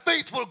because I'm a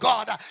faithful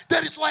God.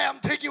 That is why I'm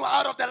taking you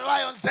out of the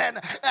lion's den.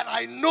 And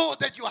I know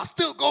that you are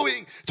still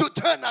going to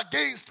turn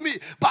against me,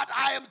 but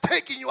I am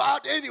taking you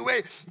out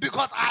anyway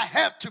because I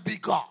have to be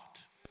God.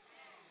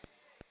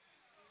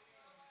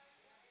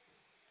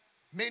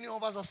 Many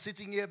of us are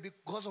sitting here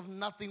because of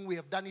nothing we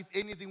have done. If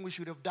anything, we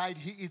should have died.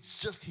 It's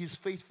just his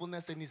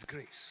faithfulness and his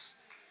grace.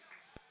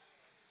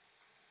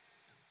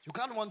 You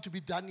can't want to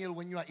be Daniel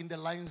when you are in the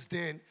lion's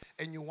den,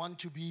 and you want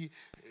to be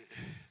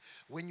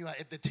when you are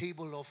at the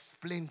table of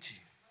plenty.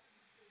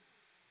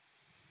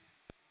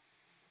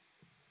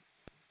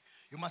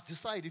 You must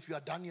decide if you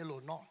are Daniel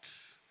or not.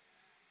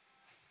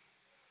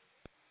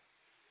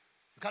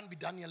 You can't be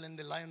Daniel in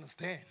the lion's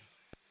den,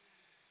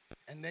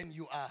 and then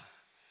you are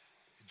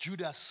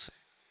Judas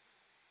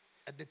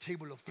at the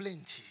table of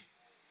plenty.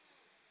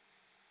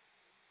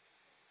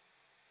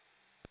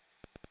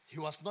 He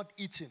was not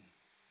eaten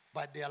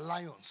by their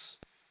lions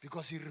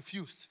because he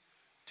refused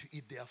to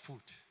eat their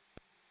food.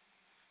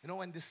 You know,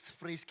 when this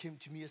phrase came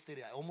to me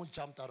yesterday, I almost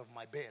jumped out of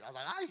my bed. I was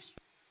like, "Ay,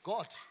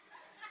 God,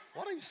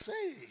 what are you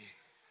saying?"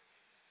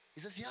 He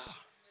says, yeah,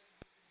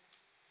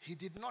 he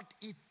did not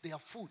eat their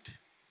food.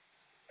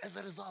 As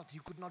a result, he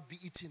could not be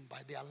eaten by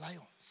their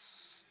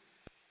lions.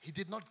 He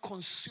did not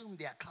consume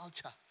their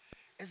culture.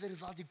 As a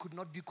result, he could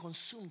not be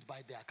consumed by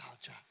their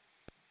culture.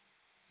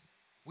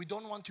 We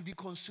don't want to be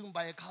consumed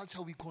by a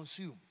culture we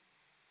consume.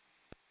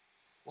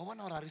 Well,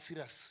 are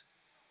serious?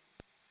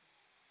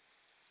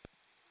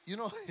 You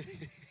know,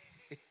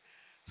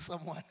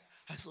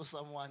 I saw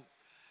someone,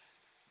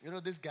 you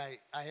know, this guy,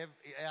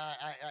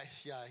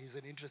 he's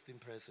an interesting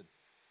person.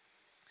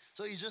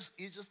 So he just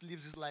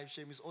lives his life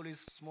shame. He's always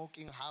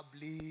smoking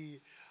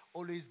humbly,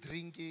 always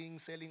drinking,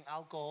 selling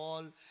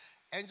alcohol,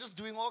 and just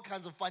doing all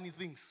kinds of funny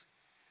things.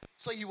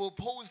 So he will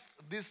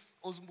post this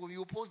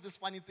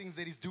funny things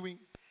that he's doing.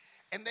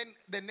 And then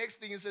the next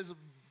thing he says,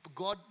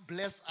 God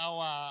bless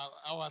our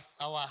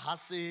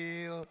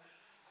hustle.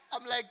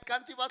 I'm like,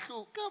 Kanti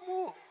Batlu, come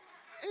on.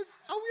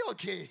 Are we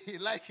okay?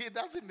 Like, it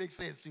doesn't make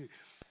sense to you.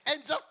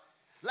 And just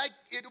like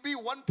it'll be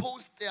one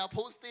post they are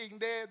posting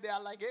there. They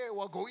are like, hey,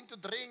 we're going to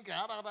drink.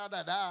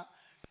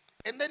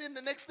 And then in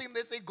the next thing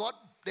they say, God,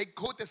 they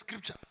quote the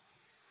scripture.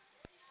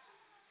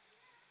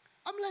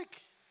 I'm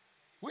like,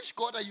 which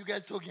God are you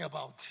guys talking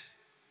about?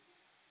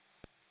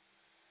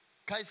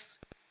 Guys,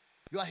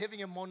 you are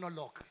having a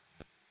monologue.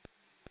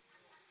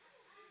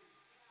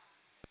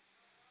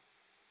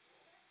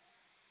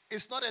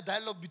 It's not a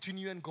dialogue between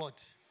you and God.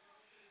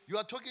 You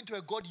are talking to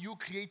a God you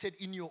created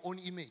in your own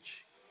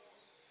image.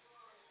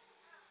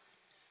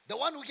 The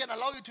one who can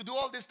allow you to do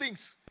all these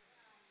things.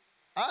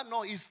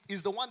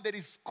 Is the one that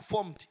is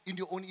formed in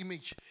your own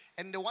image.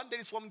 And the one that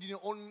is formed in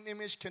your own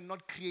image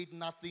cannot create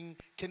nothing,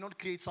 cannot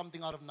create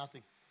something out of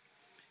nothing.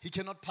 He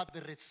cannot part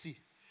the Red Sea.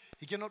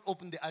 He cannot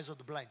open the eyes of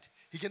the blind.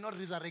 He cannot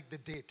resurrect the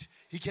dead.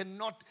 He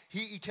cannot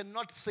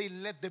say,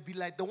 let there be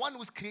light. The one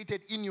who's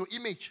created in your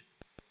image.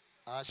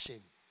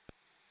 Shame.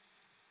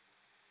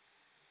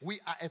 We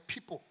are a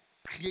people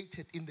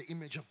created in the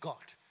image of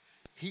God.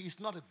 He is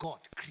not a God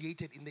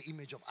created in the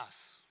image of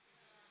us.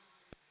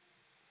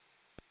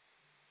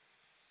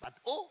 But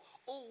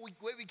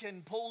where we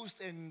can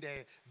post and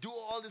do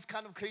all these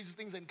kind of crazy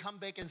things and come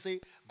back and say,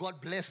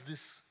 God bless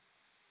this.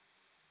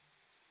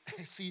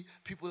 See,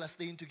 people are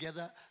staying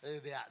together.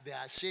 They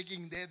are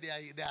shaking there.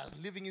 They are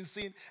living in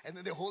sin. And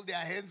then they hold their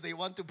hands. They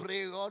want to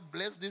pray, God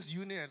bless this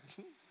union.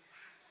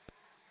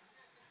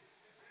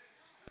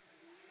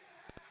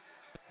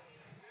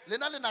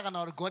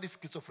 God is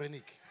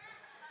schizophrenic.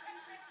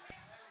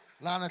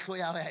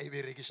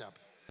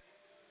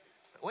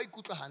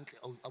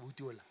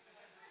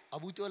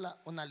 Abutiola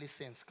ona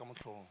license ka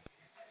motlhong.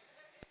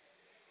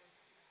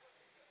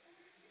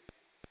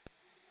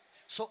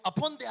 So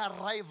upon their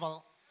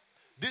arrival,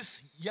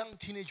 these young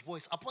teenage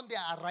boys, upon their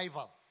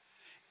arrival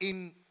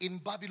in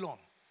Babylon,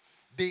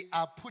 they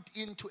are put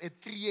into a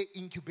 3-year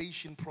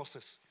incubation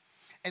process.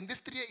 And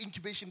this 3-year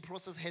incubation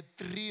process had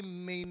 3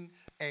 main,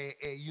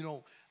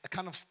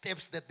 kind of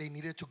steps that they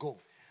needed to go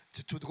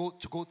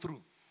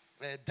through.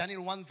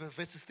 Daniel 1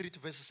 verses 3 to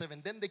verses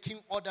 7. Then the king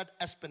ordered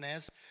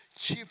Aspenaz,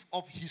 chief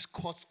of his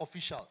court's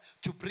official,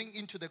 to bring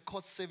into the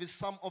court service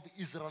some of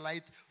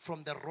Israelites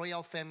from the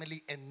royal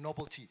family and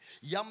nobility,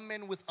 young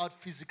men without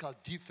physical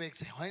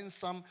defects,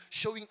 handsome,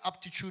 showing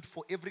aptitude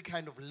for every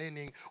kind of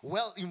learning,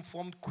 well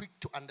informed, quick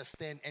to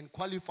understand, and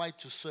qualified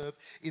to serve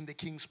in the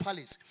king's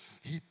palace.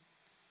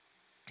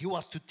 He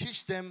was to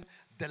teach them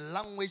the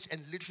language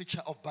and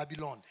literature of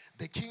Babylon.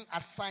 The king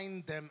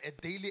assigned them a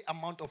daily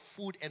amount of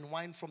food and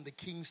wine from the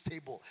king's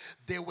table.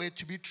 They were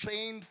to be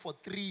trained for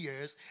 3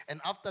 years,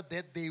 and after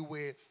that they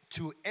were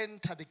to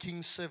enter the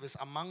king's service.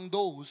 Among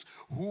those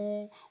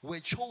who were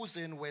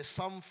chosen were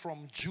some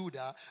from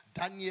Judah: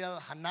 Daniel,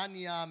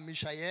 Hananiah,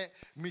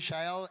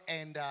 Mishael,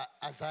 and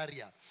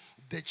Azariah.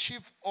 The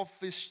chief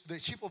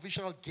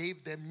official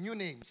gave them new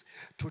names.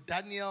 To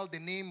Daniel, the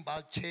name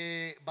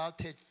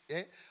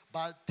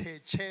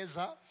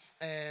Belteshazzar,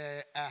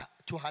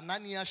 to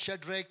Hananiah,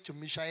 Shadrach, to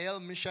Mishael,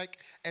 Meshach,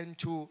 and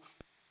to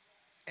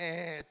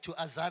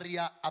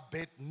Azariah,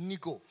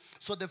 Abednego.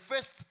 So the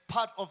first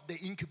part of the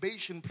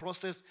incubation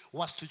process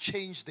was to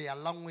change their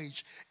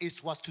language.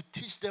 It was to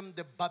teach them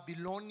the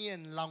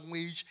Babylonian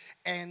language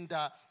and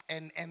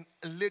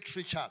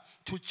literature,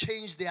 to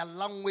change their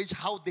language,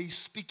 how they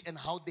speak and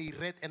how they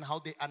read and how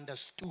they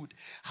understood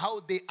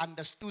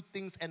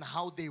things and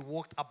how they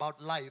walked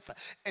about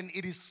life. And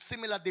it is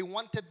similar. They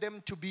wanted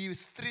them to be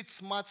street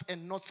smarts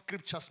and not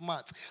scripture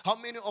smarts. How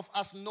many of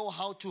us know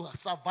how to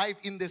survive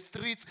in the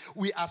streets?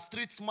 We are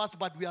street smarts,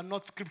 but we are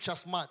not scripture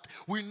smart.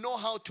 We know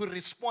how to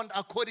respond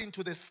according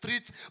to the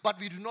streets, but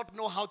we do not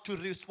know how to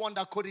respond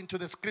according to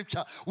the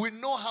scripture. We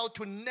know how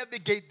to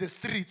navigate the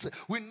streets.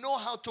 We know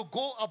how to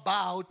go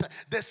about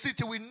the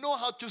city. We know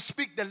how to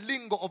speak the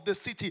lingo of the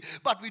city,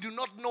 but we do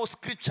not know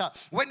scripture.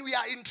 When we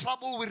are in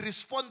trouble, we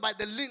respond by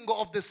the lingo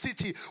of the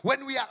city.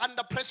 When we are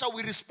under pressure,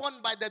 we respond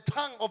by the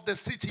tongue of the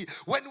city.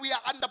 When we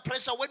are under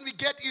pressure, when we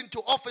get into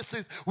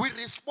offices, we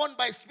respond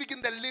by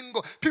speaking the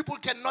lingo. People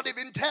cannot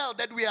even tell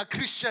that we are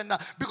Christian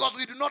because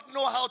we do not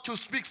know how to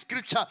speak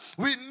scripture.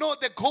 We know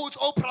the codes,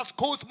 Oprah's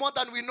codes, more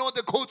than we know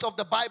the codes of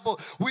the Bible.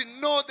 We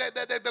know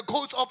the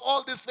codes of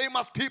all these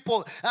famous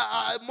people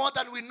more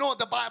than we know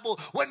the Bible.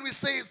 When we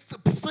say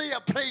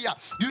a prayer,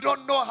 you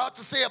don't know how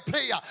to say a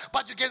prayer,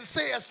 but you can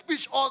say a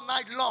speech all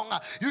night long.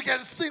 You can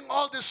sing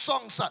all the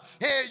songs.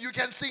 Hey, you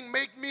can sing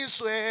make me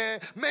swear,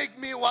 make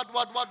me what,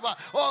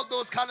 all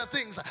those kind of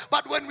things.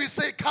 But when we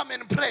say come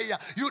and pray,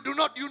 you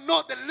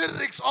know the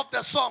lyrics of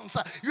the songs.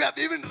 You have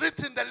even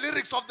written the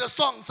lyrics of the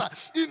songs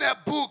in a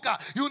book.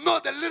 You know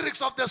the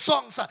lyrics of the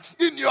songs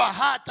in your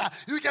heart.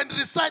 You can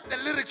recite the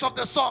lyrics of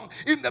the song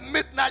in the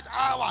midnight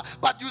hour.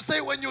 But you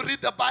say when you read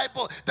the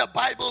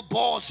Bible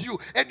bores you,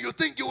 and you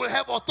think you will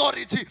have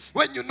authority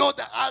when you know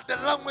the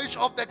language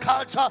of the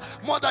culture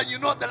more than you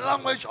know the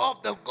language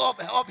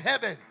of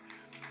heaven.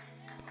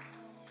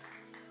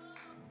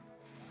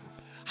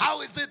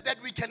 How is it that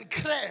we can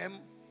cram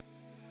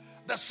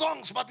the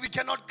songs but we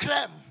cannot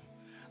cram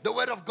the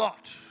word of God?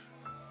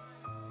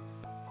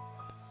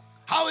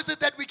 How is it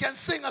that we can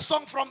sing a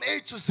song from A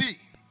to Z?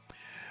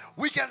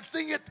 We can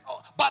sing it,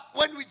 but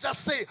when we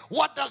just say,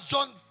 what does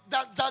John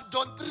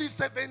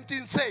 3:17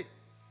 say?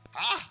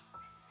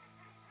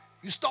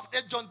 You stopped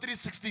at John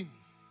 3:16.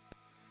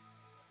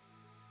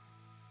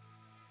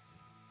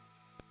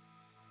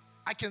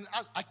 I can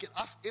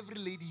ask every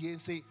lady here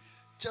and say,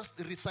 just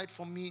recite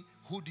for me,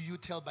 who do you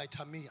tell by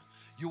Tamia?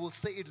 You will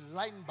say it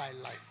line by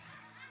line.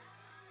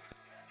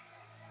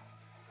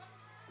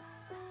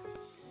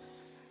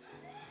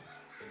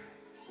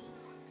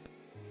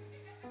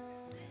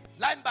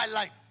 Line by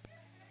line.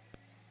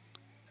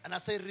 And I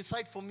say,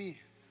 recite for me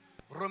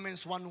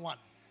Romans 1:1.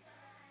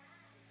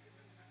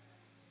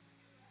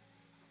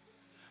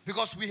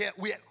 Because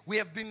we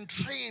have been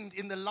trained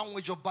in the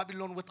language of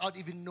Babylon without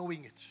even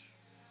knowing it.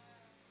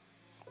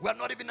 We are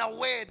not even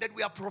aware that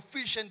we are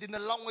proficient in the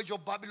language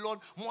of Babylon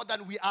more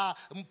than we are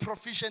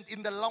proficient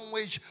in the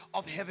language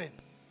of heaven.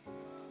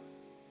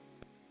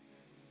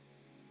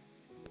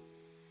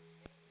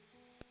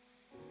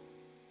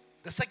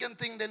 The second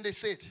thing then they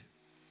said,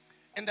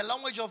 in the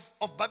language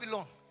of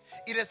Babylon,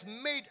 it has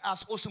made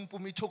us,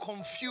 Osumpumi, to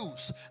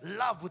confuse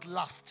love with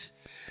lust.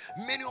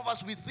 Many of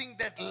us, we think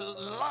that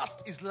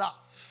lust is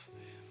love.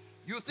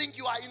 You think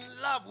you are in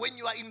love when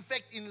you are in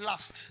fact in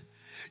lust.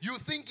 You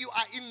think you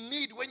are in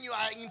need when you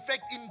are in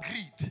fact in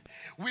greed.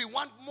 We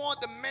want more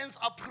the man's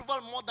approval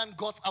more than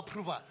God's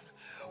approval.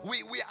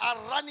 We are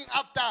running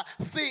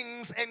after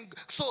things, and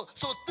so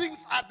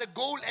things are the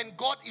goal and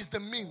God is the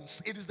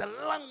means. It is the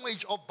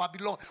language of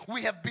Babylon.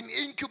 We have been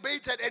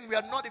incubated and we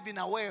are not even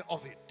aware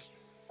of it.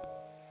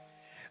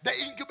 The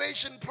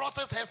incubation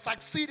process has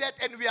succeeded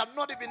and we are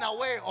not even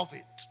aware of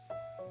it.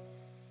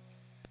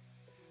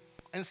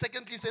 And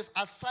secondly, it says,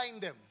 assign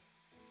them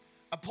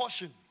a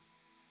portion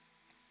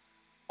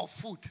of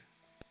food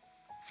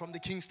from the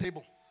king's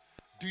table.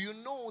 Do you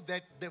know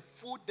that the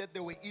food that they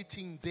were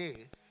eating there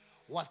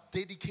was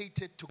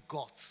dedicated to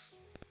gods?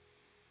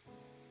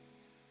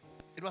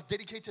 It was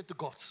dedicated to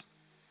gods.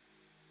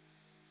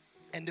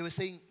 And they were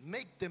saying,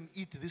 make them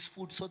eat this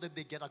food so that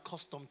they get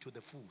accustomed to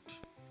the food.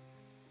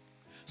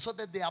 So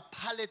that their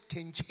palate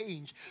can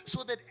change.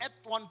 So that at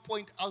one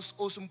point,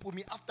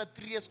 Osumpumi, after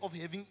 3 years of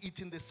having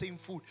eaten the same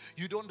food,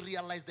 you don't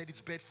realize that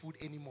it's bad food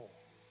anymore.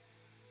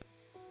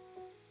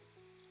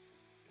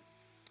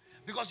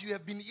 Because you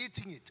have been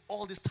eating it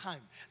all this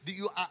time.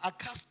 You are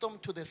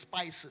accustomed to the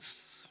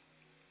spices.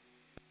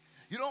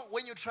 You know,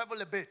 when you travel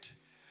a bit,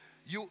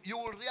 you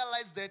will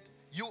realize that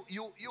you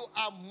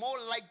are more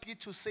likely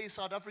to say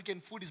South African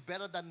food is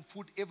better than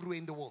food everywhere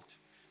in the world.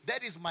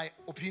 That is my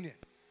opinion.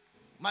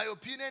 My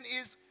opinion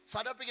is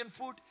South African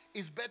food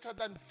is better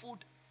than food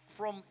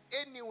from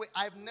anywhere.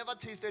 I've never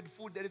tasted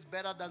food that is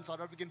better than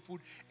South African food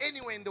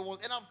anywhere in the world.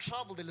 And I've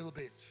traveled a little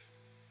bit.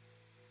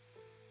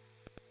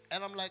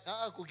 And I'm like,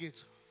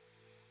 Koketso,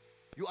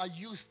 you are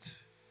used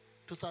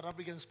to South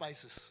African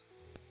spices.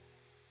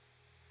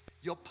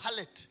 Your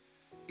palate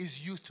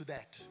is used to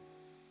that.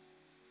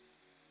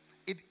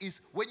 It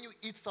is when you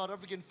eat South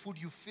African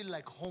food, you feel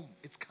like home.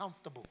 It's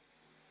comfortable.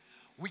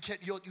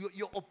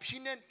 Your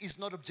opinion is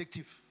not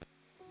objective.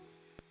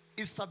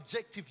 It's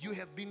subjective. You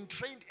have been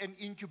trained and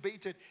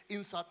incubated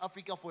in South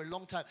Africa for a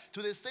long time.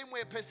 To the same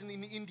way a person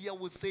in India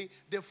would say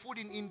the food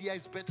in India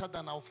is better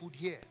than our food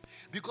here.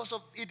 Because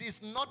of it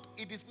is not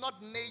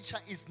nature,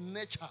 it's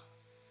nature.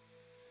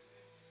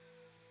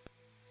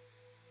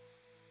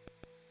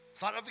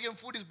 South African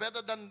food is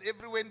better than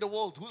everywhere in the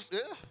world. Who's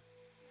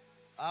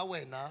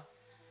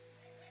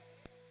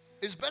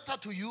it's better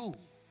to you.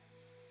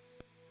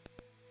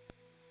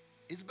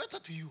 It's better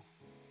to you.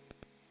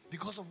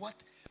 Because of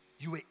what?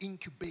 You were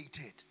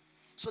incubated.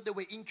 So they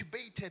were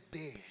incubated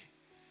there.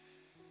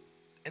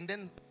 And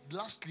then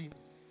lastly,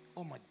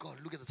 oh my God,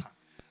 look at the time.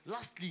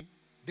 Lastly,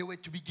 they were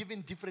to be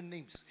given different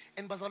names.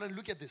 And Bazalwane,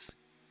 look at this.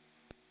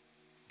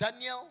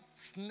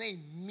 Daniel's name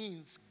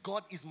means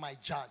God is my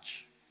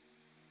judge.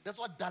 That's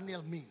what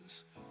Daniel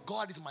means.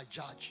 God is my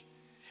judge.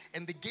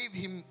 And they gave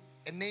him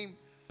a name,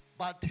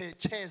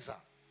 Baltecheza,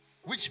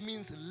 which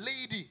means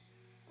lady,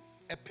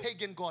 a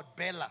pagan god,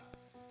 Bella,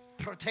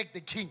 protect the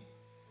king.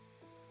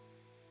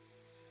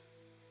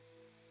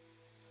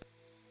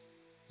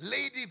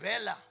 Lady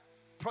Bella,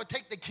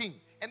 protect the king.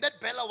 And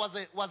that Bella was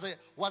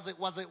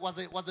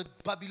a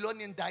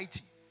Babylonian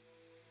deity.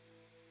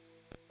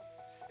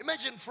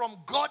 Imagine from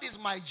God is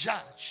my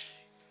judge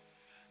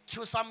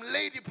to some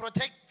lady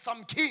protect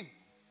some king.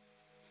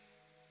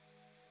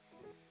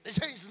 They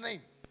changed the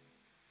name.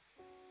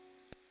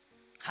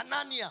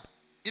 Hananiah,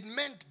 it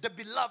meant the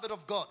beloved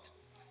of God.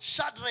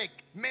 Shadrach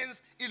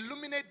means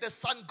illuminate the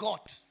sun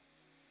god.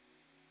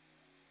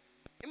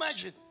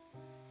 Imagine.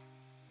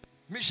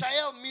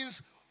 Mishael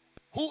means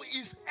who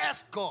is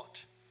as God.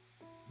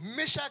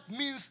 Meshach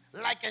means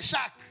like a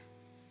shark.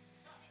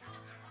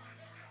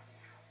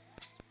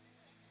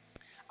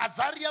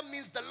 Azariah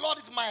means the Lord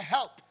is my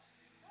help.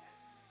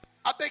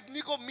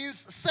 Abednego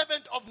means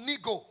servant of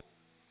Nego,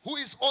 who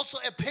is also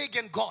a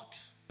pagan god.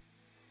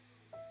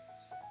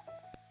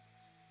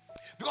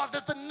 Because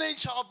that's the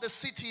nature of the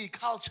city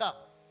culture.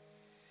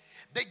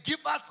 They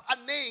give us a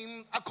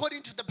name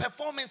according to the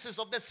performances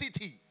of the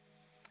city.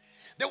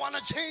 They want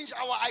to change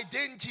our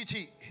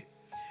identity.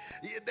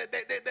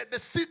 The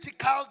city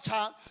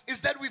culture is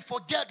that we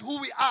forget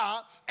who we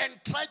are and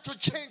try to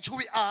change who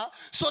we are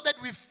so that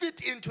we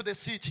fit into the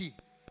city.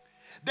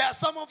 There are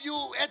some of you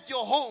at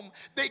your home,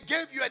 they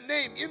gave you a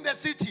name in the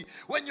city.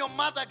 When your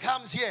mother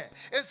comes here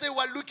and say,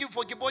 we're looking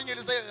for Kibonye,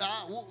 they say,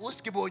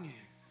 who's Kibonye?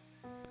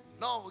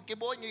 No,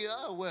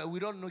 Kibonye, well, we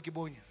don't know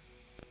Kibonye.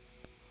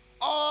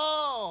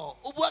 Oh,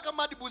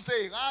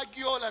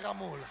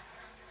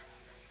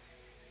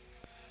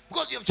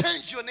 because you have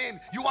changed your name.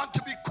 You want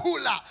to be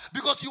cooler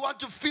because you want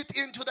to fit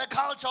into the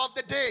culture of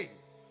the day.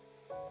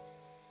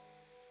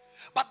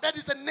 But that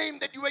is the name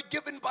that you were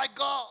given by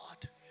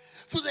God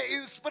through the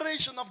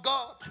inspiration of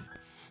God.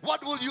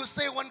 What will you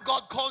say when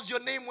God calls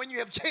your name when you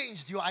have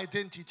changed your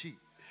identity?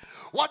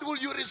 What will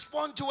you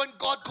respond to when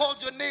God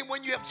calls your name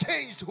when you have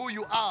changed who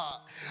you are?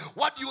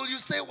 What will you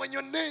say when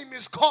your name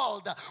is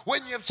called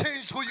when you have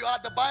changed who you are?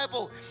 The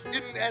Bible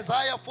in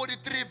Isaiah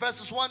 43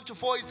 verses 1 to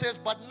 4, it says,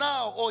 but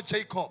now, O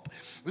Jacob,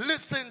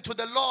 listen to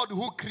the Lord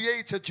who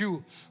created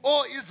you.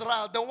 O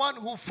Israel, the one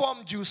who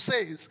formed you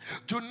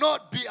says, do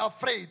not be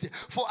afraid,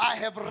 for I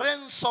have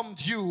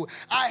ransomed you.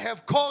 I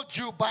have called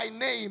you by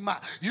name.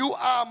 You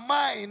are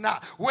mine.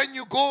 When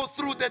you go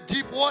through the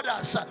deep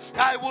waters,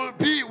 I will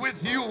be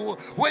with you.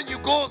 When you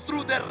go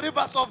through the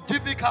rivers of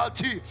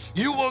difficulty,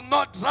 you will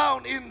not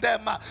drown in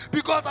them,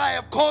 because I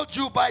have called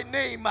you by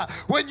name.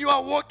 When you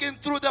are walking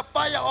through the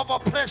fire of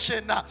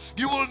oppression,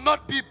 you will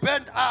not be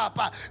burned up.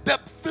 The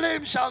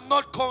flame shall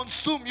not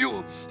consume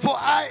you, for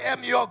I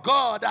am your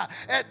God,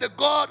 and the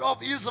God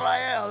of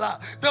Israel,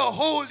 the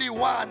Holy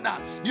One,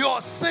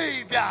 your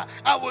Savior.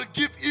 I will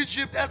give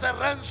Egypt as a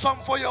ransom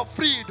for your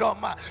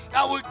freedom.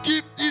 I will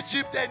give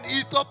Egypt and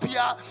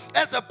Ethiopia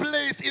as a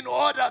place in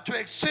order to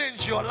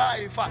exchange your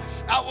life.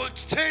 I will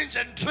change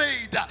and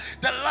trade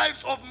the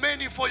lives of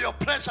many for your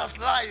precious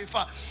life.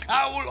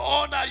 I will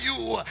honor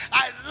you.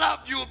 I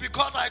love you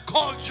because I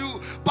called you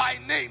by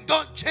name.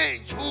 Don't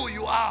change who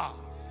you are.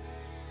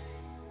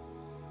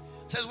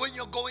 It says when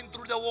you're going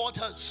through the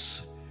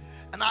waters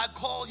and I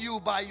call you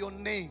by your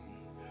name,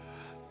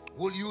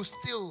 will you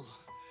still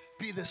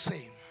be the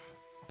same?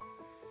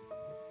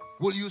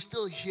 Will you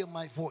still hear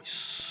my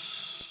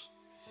voice?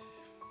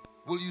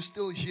 Will you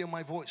still hear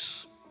my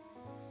voice?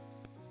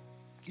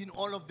 In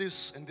all of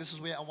this, and this is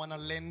where I want to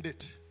land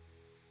it,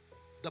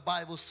 the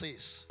Bible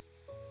says,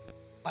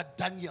 but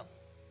Daniel,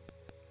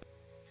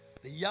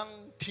 the young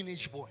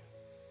teenage boy,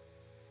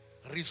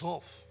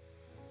 resolved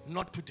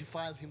not to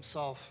defile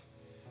himself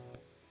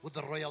with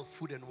the royal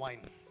food and wine.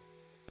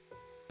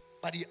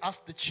 But he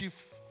asked the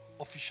chief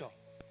official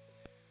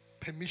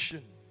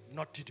permission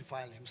not to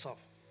defile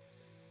himself.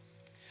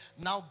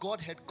 Now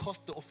God had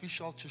caused the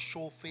official to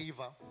show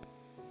favor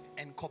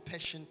and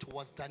compassion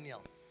towards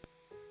Daniel.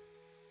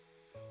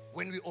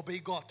 When we obey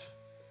God,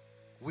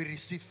 we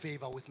receive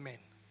favor with men.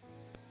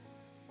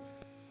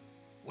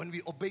 When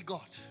we obey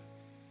God,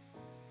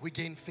 we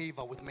gain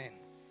favor with men.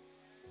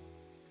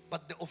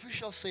 But the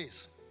official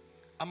says,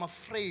 I'm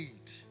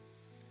afraid,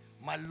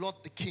 my lord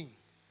the king,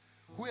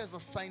 who has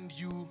assigned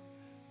you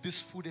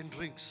this food and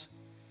drinks,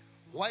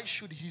 why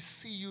should he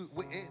see you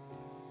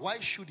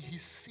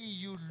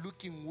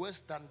looking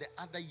worse than the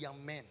other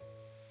young men?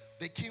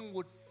 The king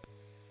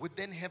would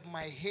then have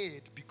my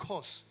head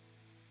because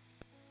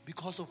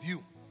of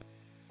you.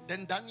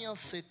 Then Daniel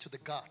said to the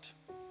guard,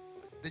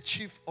 the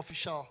chief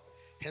official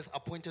has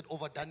appointed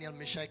over Daniel,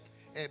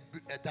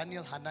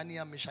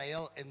 Hananiah,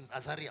 Mishael, and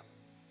Azariah.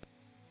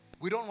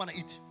 We don't want to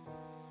eat.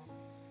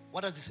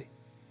 What does he say?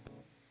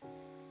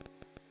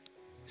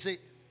 Say,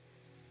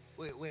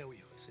 where are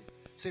you?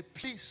 Say,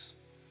 please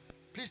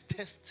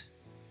test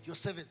your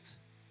servants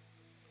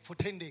for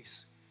 10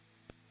 days.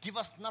 Give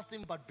us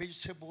nothing but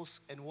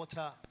vegetables and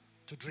water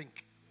to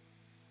drink.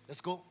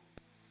 Let's go.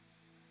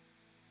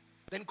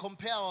 Then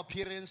compare our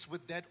appearance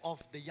with that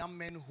of the young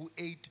men who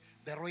ate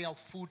the royal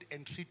food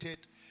and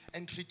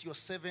treat your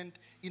servant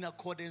in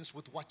accordance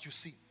with what you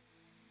see.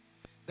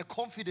 The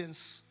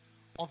confidence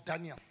of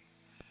Daniel.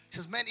 He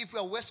says, man, if we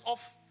are worse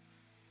off,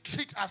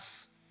 treat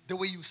us the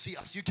way you see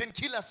us. You can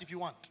kill us if you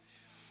want.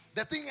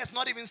 The thing has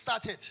not even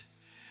started.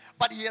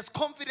 But he has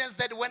confidence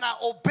that when I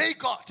obey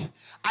God,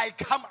 I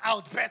come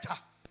out better.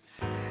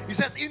 He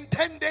says, in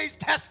 10 days,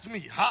 test me.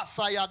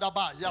 So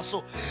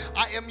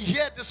I am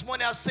here this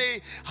morning. I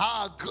say,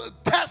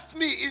 test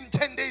me in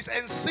 10 days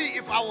and see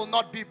if I will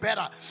not be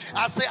better.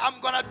 I say, I'm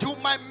going to do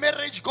my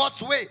marriage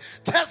God's way.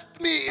 Test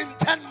me in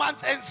 10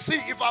 months and see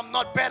if I'm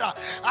not better.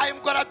 I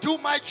am going to do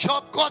my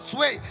job God's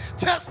way.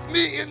 Test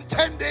me in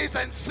 10 days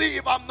and see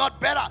if I'm not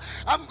better.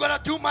 I'm going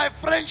to do my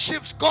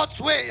friendships God's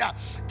way.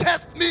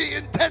 Test me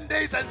in 10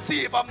 days and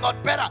see if I'm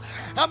not better.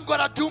 I'm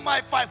going to do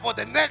my fight for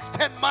the next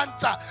 10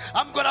 months.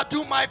 I'm going to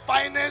do my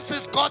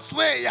finances God's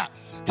way.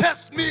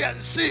 Test me and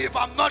see if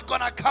I'm not going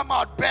to come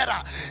out better.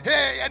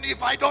 Hey, and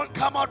if I don't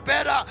come out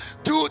better,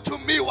 do to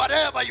me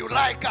whatever you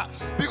like.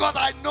 Because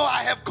I know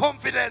I have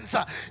confidence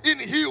in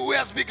He who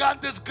has begun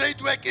this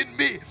great work in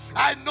me.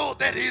 I know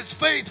that He is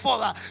faithful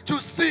to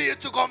see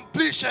it to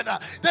completion.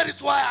 That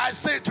is why I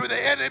say to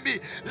the enemy,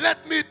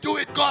 let me do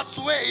it God's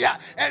way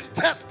and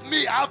test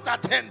me after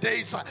 10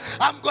 days.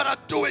 I'm going to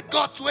do it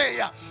God's way.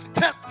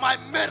 Test my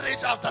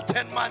marriage after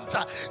 10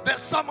 months.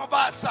 There's some of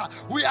us,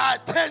 we are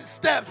 10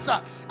 steps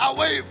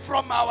away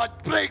from our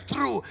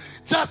breakthrough.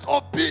 Just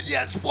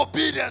obedience, and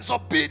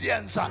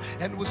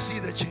we'll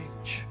see the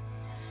change.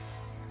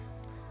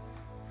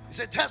 He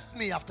said, test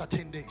me after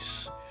 10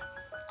 days.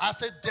 I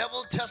said,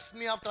 devil, test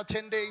me after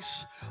 10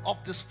 days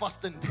of this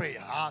fast and prayer.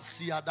 I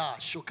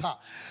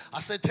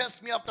said,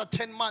 test me after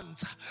 10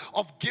 months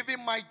of giving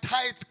my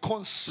tithe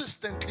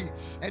consistently,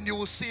 and you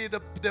will see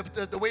the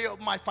way of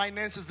my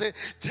finances.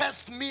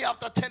 Test me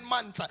after 10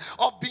 months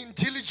of being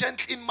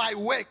diligent in my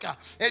work,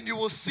 and you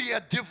will see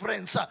a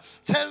difference.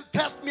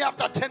 Test me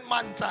after 10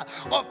 months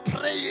of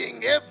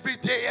praying every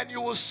day, and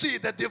you will see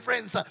the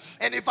difference.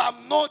 And if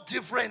I'm not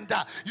different,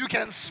 you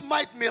can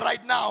smite me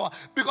right now,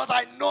 because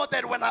I know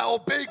that when I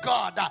obey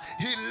God,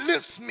 He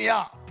lifts me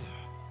up.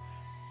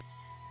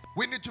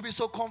 We need to be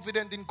so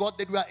confident in God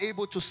that we are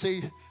able to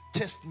say,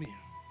 test me.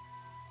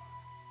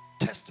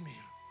 Test me.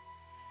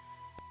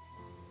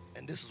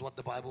 And this is what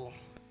the Bible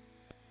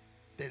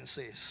then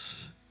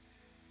says.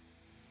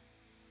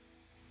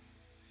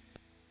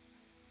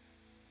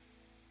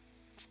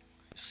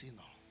 You see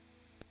now.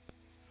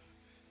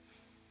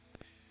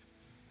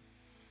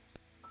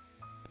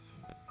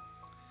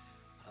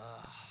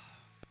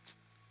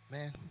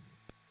 Man.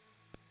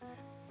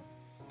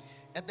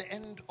 At the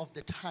end of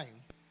the time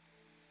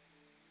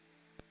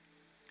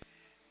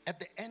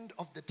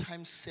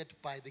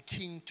set by the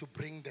king to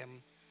bring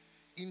them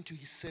into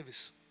his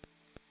service,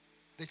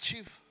 the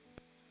chief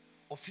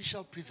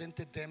official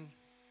presented them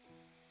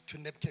to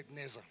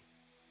Nebuchadnezzar.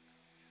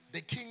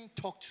 The king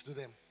talked to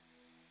them,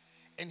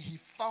 and he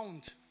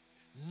found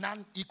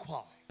none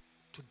equal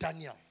to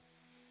Daniel,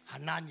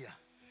 Hananiah,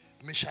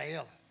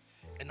 Mishael,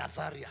 and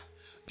Azariah.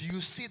 Do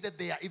you see that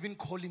they are even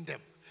calling them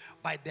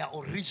by their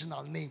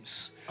original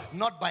names,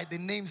 not by the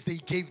names they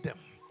gave them?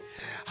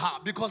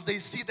 Because they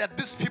see that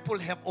these people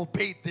have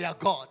obeyed their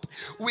God.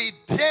 We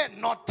dare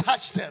not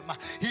touch them.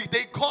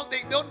 They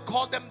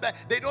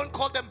don't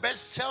call them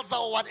Belshazzar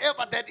or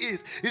whatever that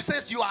is. He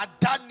says, you are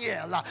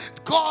Daniel.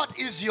 God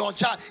is your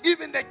judge.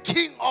 Even the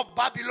king of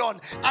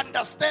Babylon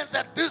understands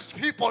that these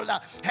people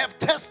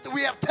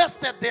we have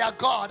tested their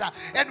God,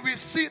 and we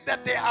see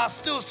that they are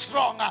still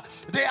strong.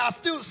 They are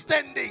still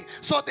standing.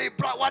 So they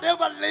brought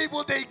whatever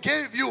label they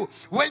gave you.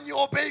 When you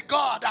obey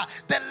God,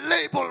 the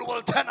label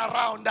will turn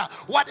around.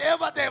 Whatever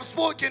they have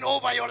spoken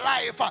over your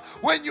life,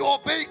 when you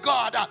obey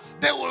God,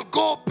 they will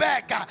go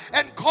back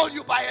and call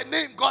you by a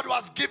name God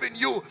was giving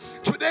you.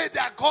 Today they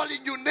are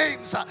calling you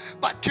names,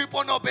 but keep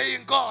on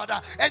obeying God,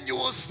 and you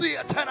will see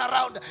a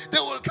turnaround. They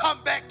will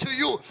come back to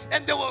you,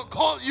 and they will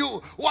call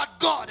you what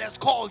God has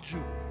called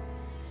you.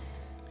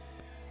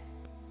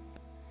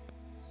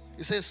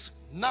 He says,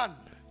 none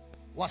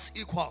was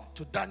equal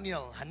to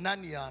Daniel,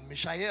 Hananiah,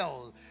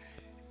 Mishael,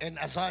 and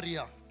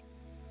Azariah.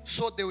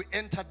 So they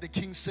entered the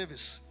king's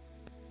service.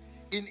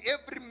 In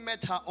every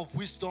matter of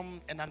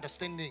wisdom and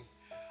understanding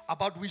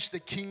about which the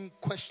king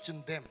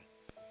questioned them,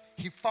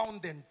 he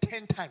found them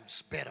 10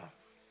 times better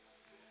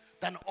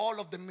than all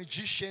of the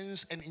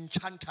magicians and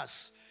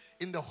enchanters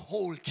in the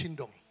whole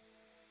kingdom.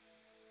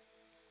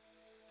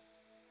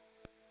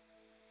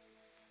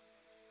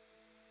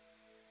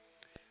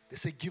 They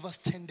say, give us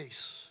 10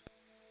 days.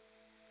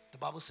 The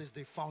Bible says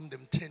they found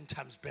them 10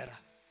 times better.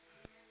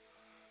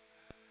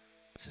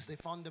 It says they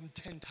found them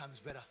 10 times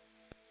better.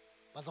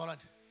 Bazolan,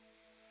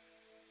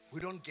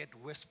 we don't get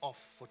worse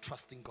off for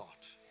trusting God.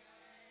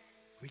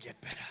 We get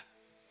better.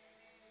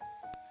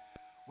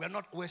 We are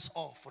not worse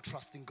off for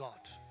trusting God.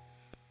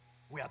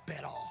 We are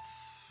better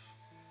off.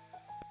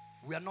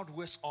 We are not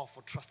worse off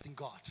for trusting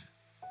God.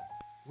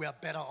 We are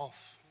better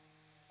off.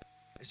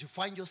 As you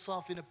find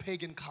yourself in a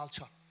pagan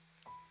culture,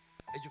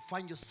 as you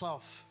find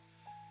yourself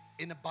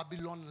in a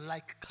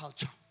Babylon-like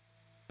culture,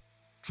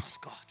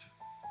 trust God.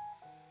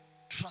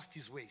 Trust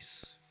His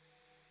ways.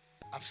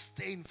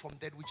 Abstain from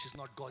that which is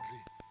not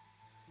godly.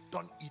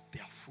 Don't eat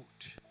their food.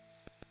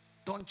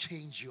 Don't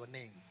change your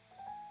name.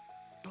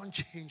 Don't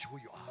change who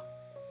you are.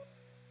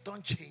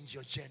 Don't change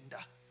your gender.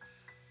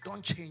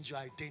 Don't change your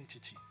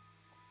identity.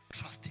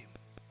 Trust Him.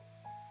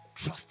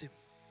 Trust Him.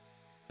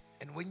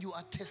 And when you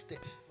are tested,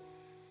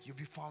 you'll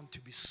be found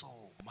to be so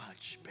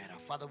much better.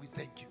 Father, we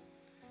thank you.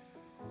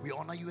 We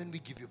honor you and we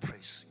give you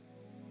praise.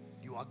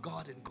 You are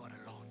God and God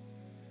alone.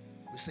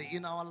 We say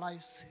in our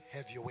lives,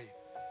 have your way.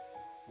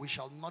 We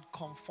shall not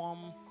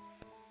conform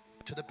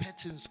to the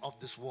patterns of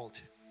this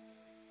world,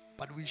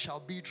 but we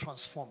shall be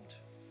transformed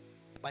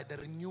by the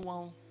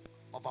renewal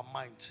of our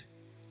mind,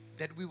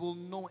 that we will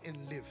know and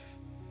live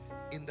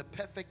in the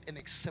perfect and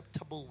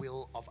acceptable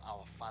will of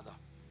our Father,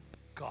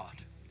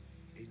 God.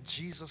 In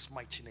Jesus'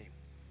 mighty name,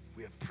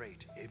 we have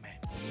prayed. Amen.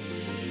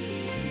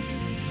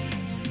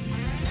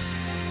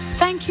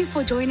 Thank you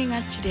for joining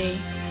us today.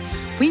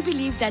 We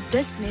believe that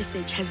this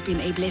message has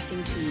been a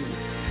blessing to you.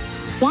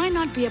 Why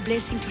not be a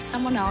blessing to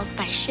someone else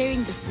by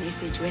sharing this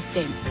message with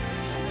them?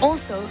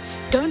 Also,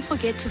 don't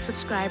forget to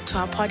subscribe to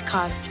our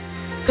podcast.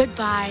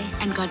 Goodbye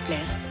and God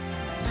bless.